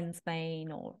yeah. lion's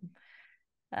mane or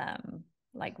um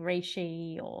like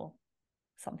reishi or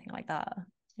something like that.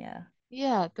 Yeah.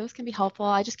 Yeah, those can be helpful.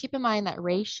 I just keep in mind that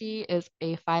reishi is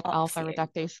a 5 Ups alpha you.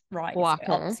 reductase Right. So it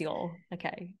blocker. ups your,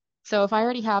 okay. So if I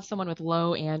already have someone with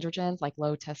low androgens, like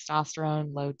low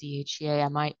testosterone, low DHEA, I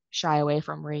might shy away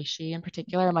from reishi in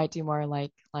particular. I might do more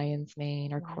like lion's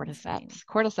mane or Lion's mane. cordyceps.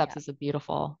 Yeah. Cordyceps is a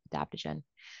beautiful adaptogen.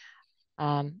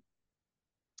 Um,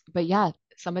 but yeah,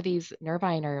 some of these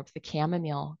nervine herbs, the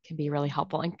chamomile can be really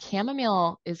helpful. And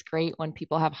chamomile is great when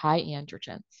people have high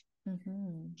androgens.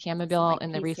 Mm-hmm. So Chamomile like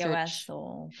in the PCOS research,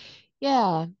 or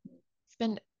yeah, it's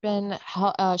been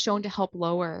shown to help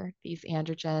lower these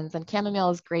androgens. And chamomile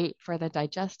is great for the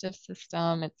digestive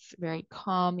system. It's very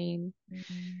calming. mm,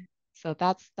 So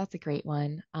that's a great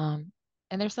one. And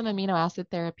there's some amino acid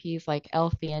therapies like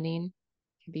L-theanine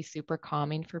can be super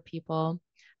calming for people.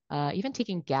 Even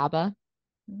taking GABA.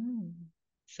 mm,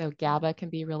 So yeah. GABA can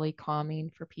be really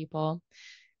calming for people.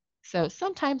 So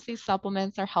sometimes these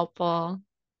supplements are helpful.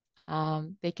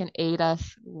 They can aid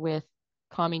us with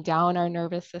calming down our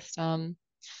nervous system,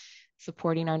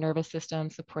 supporting our nervous system,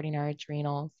 supporting our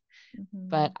adrenals.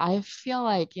 But Mm-hmm. I feel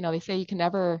like, they say you can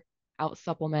never out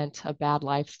supplement a bad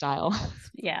lifestyle.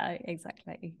 Yeah,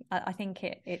 exactly. I think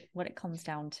it what it comes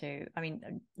down to, I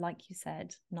mean, like you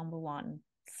said, number one,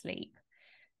 sleep.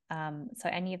 So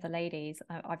any of the ladies,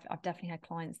 I've definitely had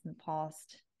clients in the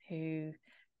past who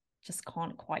just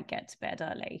can't quite get to bed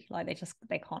early. Like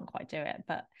they can't quite do it.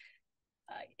 But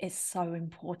it's so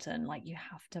important. Like you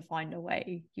have to find a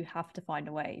way. You have to find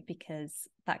a way because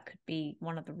that could be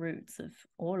one of the roots of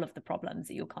all of the problems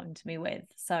that you'll come to me with.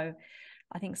 So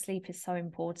I think sleep is so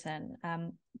important.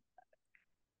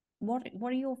 What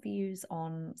are your views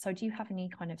on, so do you have any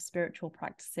kind of spiritual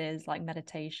practices like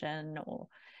meditation, or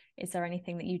is there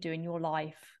anything that you do in your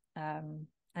life, and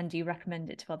do you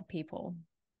recommend it to other people?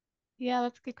 Yeah,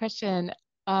 that's a good question.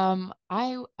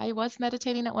 I was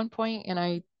meditating at one point, and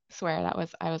I swear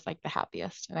I was like the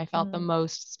happiest, and I felt the Mm,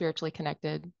 most spiritually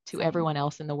connected to same. everyone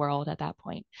else in the world at that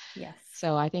point. Yes.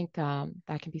 So I think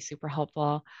that can be super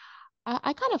helpful.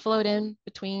 I kind of float in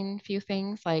between a few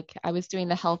things. Like I was doing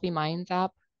the Healthy Minds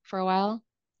app for a while.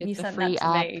 You It's a sent free that to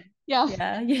app. me. Yeah,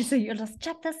 Yeah. You so you're just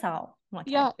check this out.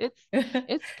 Okay. yeah,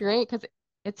 it's great because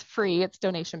it's free. It's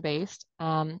donation based.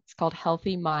 It's called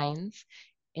Healthy Minds,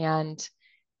 and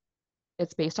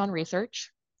it's based on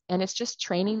research, and it's just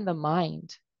training the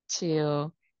mind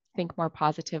to think more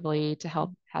positively, to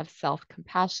help have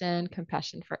self-compassion,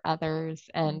 compassion for others.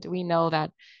 And we know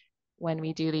that when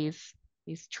we do these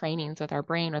trainings with our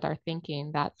brain, with our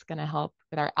thinking, that's going to help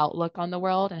with our outlook on the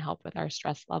world and help with our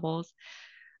stress levels.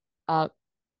 Uh,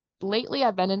 Lately,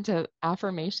 I've been into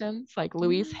affirmations, like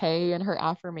Louise Mm, Hay and her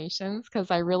affirmations, because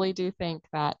I really do think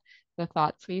that the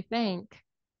thoughts we think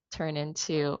turn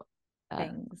into uh,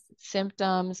 things.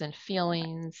 symptoms and Yeah.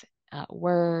 feelings,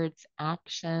 words,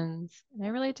 actions. And I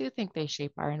really do think they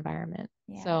shape our environment.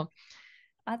 Yeah. So,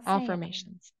 I'd say,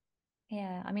 affirmations.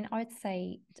 yeah, I mean, I would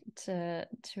say to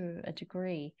a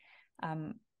degree,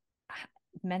 um,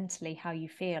 mentally how you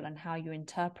feel and how you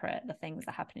interpret the things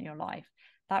that happen in your life,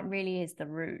 that really is the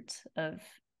root of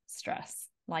stress.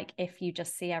 Like if you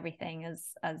just see everything as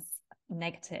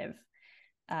negative,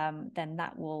 then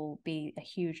that will be a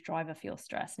huge driver for your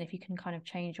stress. And if you can kind of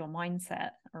change your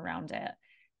mindset around it,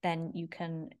 then you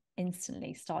can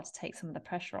instantly start to take some of the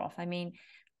pressure off. I mean,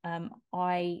 I'm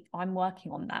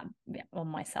working on that on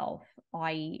myself.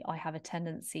 I have a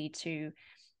tendency to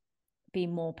be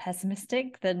more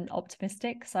pessimistic than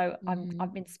optimistic. So Mm-hmm.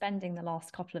 I've been spending the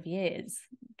last couple of years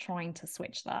trying to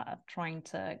switch that, trying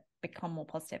to become more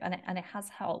positive, and it has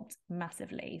helped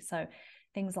massively. So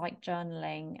things like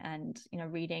journaling and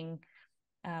reading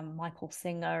Michael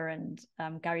Singer and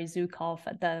Gary Zukov.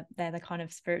 They're the kind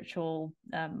of spiritual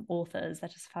authors. They're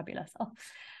just fabulous. Oh.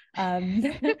 Um,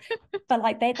 but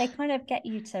like they kind of get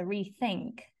you to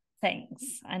rethink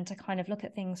things and to kind of look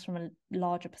at things from a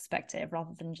larger perspective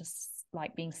rather than just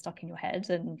like being stuck in your head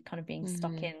and kind of being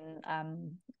stuck Mm-hmm.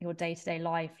 in your day-to-day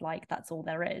life, like that's all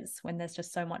there is, when there's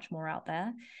just so much more out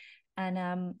there. And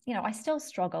I still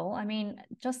struggle. I mean,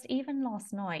 just even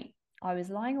last night I was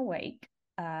lying awake.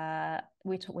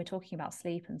 We're talking about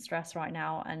sleep and stress right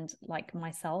now, and like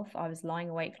myself, I was lying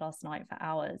awake last night for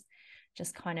hours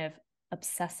just kind of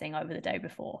obsessing over the day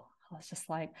before. I was just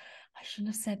like, I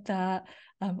shouldn't have said that.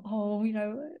 Oh,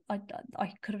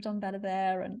 I could have done better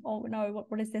there. And oh no,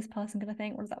 what is this person going to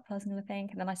think? What is that person going to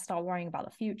think? And then I start worrying about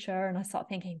the future, and I start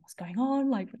thinking, what's going on?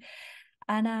 Like,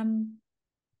 and I'm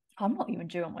not even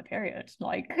due on my period.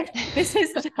 Like, this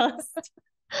is just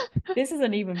this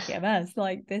isn't even PMS.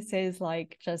 Like, this is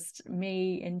like just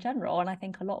me in general. And I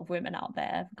think a lot of women out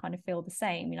there kind of feel the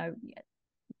same,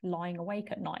 lying awake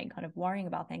at night, kind of worrying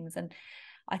about things. And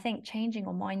I think changing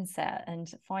your mindset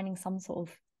and finding some sort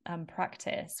of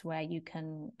practice where you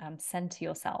can center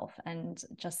yourself and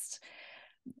just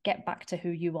get back to who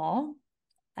you are,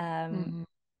 Mm-hmm.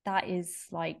 that is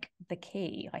like the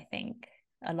key, I think,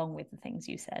 along with the things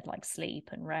you said, like sleep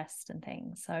and rest and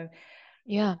things. So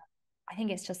Yeah. I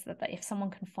think it's just that if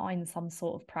someone can find some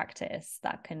sort of practice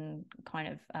that can kind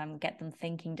of get them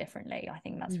thinking differently, I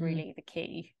think that's Mm-hmm. really the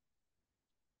key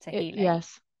to healing.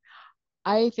 Yes,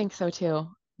 I think so too.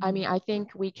 I Mm, mean, I think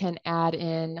we can add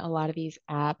in a lot of these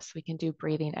apps. We can do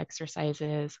breathing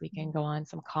exercises. We can mm, go on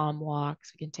some calm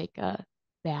walks. We can take a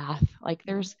bath. Like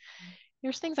mm,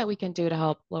 there's things that we can do to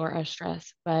help lower our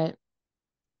stress. But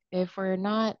if we're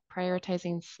not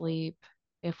prioritizing sleep,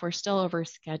 if we're still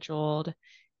overscheduled,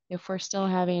 if we're still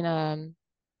having kind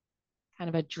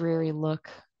of a dreary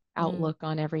mm, outlook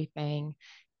on everything,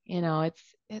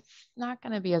 it's not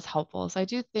going to be as helpful. So I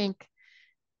do think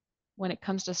when it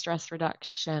comes to stress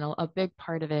reduction, a big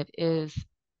part of it is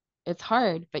it's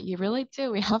hard, but you really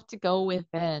do. We have to go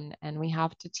within and we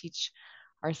have to teach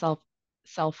ourselves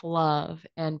self-love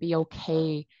and be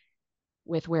okay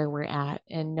with where we're at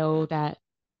and know that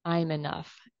I'm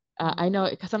enough. mm. I know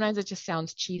because sometimes it just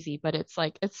sounds cheesy, but it's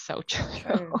like it's so So true.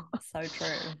 true. So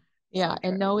true. Yeah, So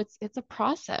and true. no, it's a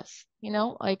process,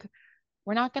 like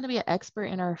we're not going to be an expert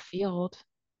in our field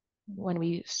Mm, when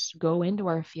we go into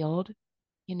our field.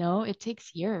 It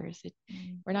takes years.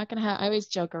 mm, We're not going to have, I always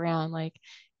joke around like,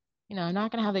 I'm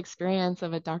not going to have the experience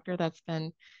of a doctor that's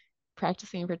been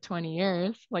practicing for 20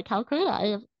 years. Like, how could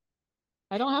I?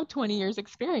 I don't have 20 years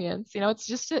experience.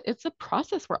 It's a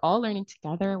process. We're all learning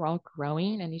together. We're all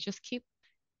growing, and you just keep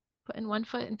putting one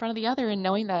foot in front of the other and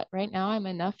knowing that right now I'm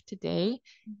enough today,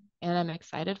 mm. and I'm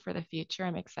excited for the future.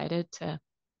 I'm excited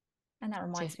And that to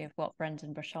reminds me of what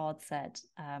Brendan Burchard said.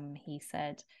 He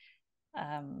said,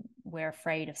 we're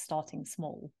afraid of starting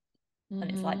small. And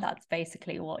it's like hmm that's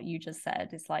basically what you just said.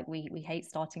 It's like we hate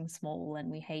starting small and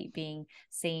we hate being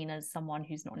seen as someone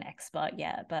who's not an expert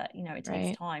yet. But it takes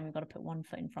right. time. You've got to put one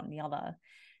foot in front of the other.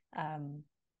 Um,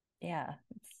 yeah.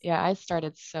 Yeah, I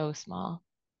started so small.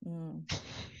 Mm.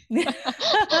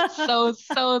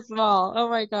 So small. Oh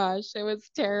my gosh, it was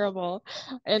terrible.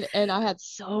 And I had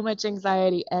so much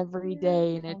anxiety every Yeah.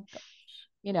 day and it, Oh God.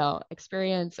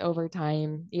 experience over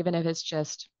time, even if it's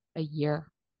just a year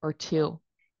or two,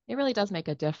 it really does make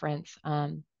a difference.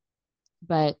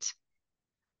 But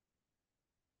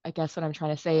I guess what I'm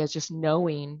trying to say is just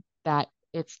knowing that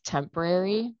it's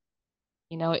temporary.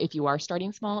 If you are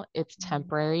starting small, it's Mm.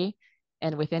 temporary.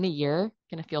 And within a year, you're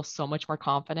going to feel so much more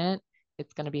confident.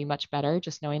 It's going to be much better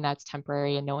just knowing that's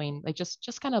temporary and knowing like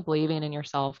just kind of believing in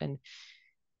yourself and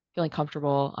feeling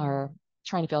comfortable or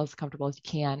trying to feel as comfortable as you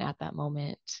can at that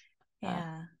moment. Uh,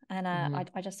 Yeah. And mhm.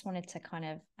 I just wanted to kind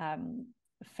of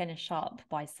finish up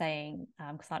by saying,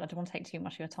 because I don't want to take too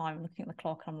much of your time looking at the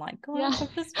clock. I'm like, Yeah,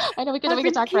 gosh, I know we could I've we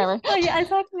could been talk forever. oh yeah,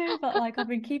 exactly. But like I've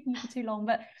been keeping you for too long.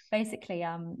 But basically,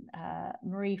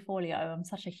 Marie Forleo, I'm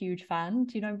such a huge fan.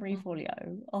 Do you know Marie hmm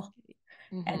Forleo? Oh,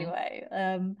 hmm anyway,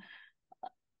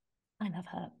 I love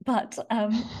her. But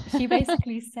she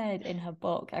basically said in her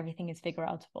book, Everything is Figure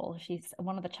Outable. She's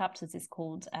one of the chapters is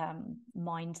called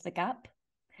Mind the Gap.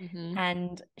 hmm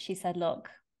And she said, look,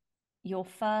 your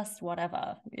first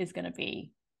whatever is going to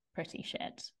be pretty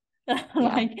shit.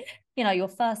 Yeah. Like, your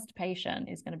first patient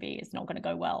is going to be, it's not going to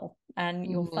go well. And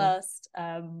your hmm first,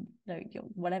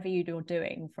 whatever you're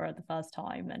doing for the first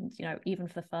time, and, even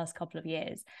for the first couple of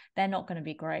years, they're not going to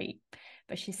be great.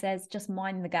 But she says, just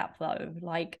mind the gap though,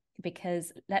 like,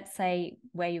 because let's say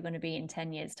where you're going to be in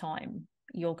 10 years' time,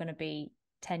 you're going to be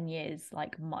 10 years,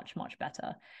 like, much, much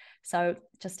better. So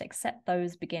just accept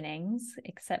those beginnings,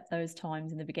 accept those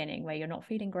times in the beginning where you're not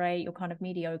feeling great, you're kind of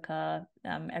mediocre.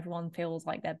 Everyone feels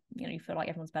like you feel like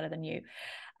everyone's better than you.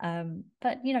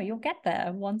 But you'll get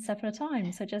there one step at a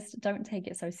time. So just don't take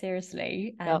it so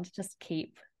seriously Yep. and just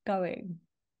keep going.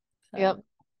 Yep. So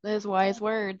Those wise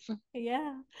words.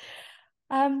 yeah.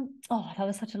 Oh, that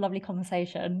was such a lovely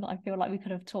conversation. I feel like we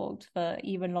could have talked for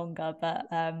even longer, but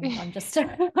I'm just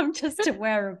I'm just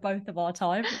aware of both of our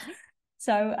times.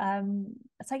 So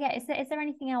yeah, is there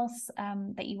anything else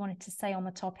that you wanted to say on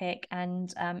the topic?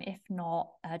 And if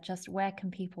not, just where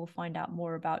can people find out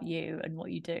more about you and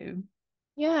what you do?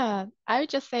 Yeah, I would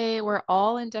just say we're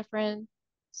all in different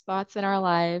spots in our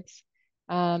lives.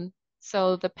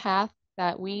 So the path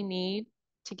that we need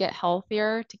to get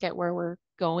healthier, to get where we're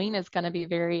going, is going to be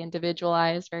very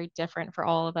individualized, very different for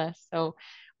all of us. So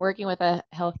working with a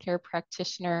healthcare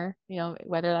practitioner,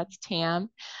 whether that's TAM,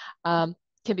 um,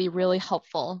 can be really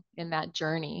helpful in that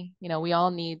journey. We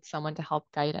all need someone to help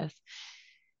guide us,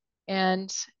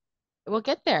 and we'll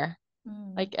get there.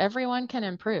 Like everyone can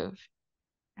improve,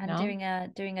 you And know?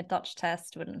 doing a Dutch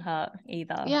test wouldn't hurt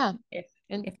either Yeah. if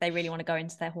And they really want to go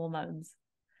into their hormones.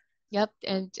 yep.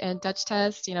 And Dutch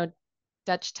test,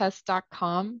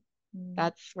 dutchtest.com. Mm.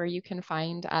 That's where you can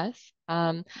find us.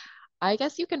 I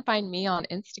guess you can find me on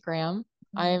Instagram.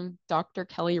 Mm. I'm Dr.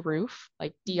 Kelly Ruef,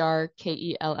 like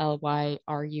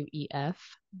DrKellyrUef,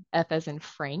 F as in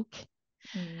Frank.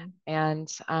 Mm. And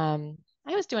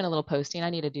I was doing a little posting.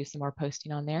 I need to do some more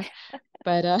posting on there.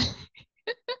 But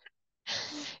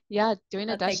yeah, doing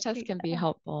a I'll Dutch take test can be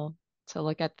helpful to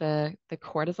look at the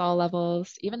cortisol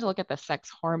levels, even to look at the sex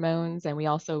hormones, and we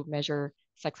also measure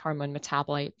sex hormone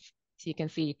metabolites. So you can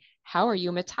see how are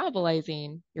you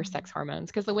metabolizing your sex Mm. hormones,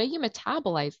 because the way you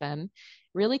metabolize them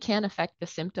really can affect the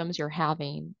symptoms you're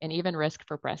having and even risk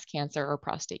for breast cancer or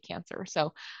prostate cancer.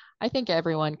 So I think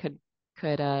everyone could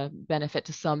benefit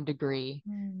to some degree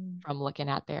Mm. from looking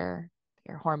at their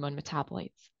hormone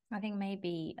metabolites. I think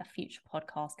maybe a future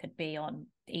podcast could be on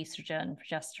estrogen,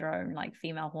 progesterone, like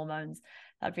female hormones.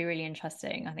 That'd be really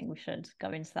interesting. I think we should go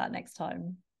into that next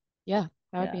time. Yeah,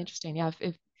 that would be Yeah. interesting. Yeah,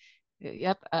 if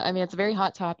yep. I mean, it's a very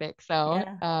hot topic, so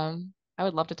Yeah. I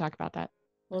would love to talk about that.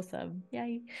 Awesome.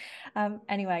 Yay.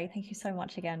 Anyway, thank you so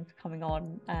much again for coming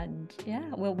on. And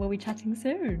yeah, we'll be chatting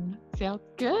soon. Sounds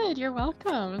good. You're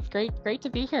welcome. It's great to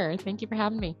be here. Thank you for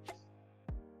having me.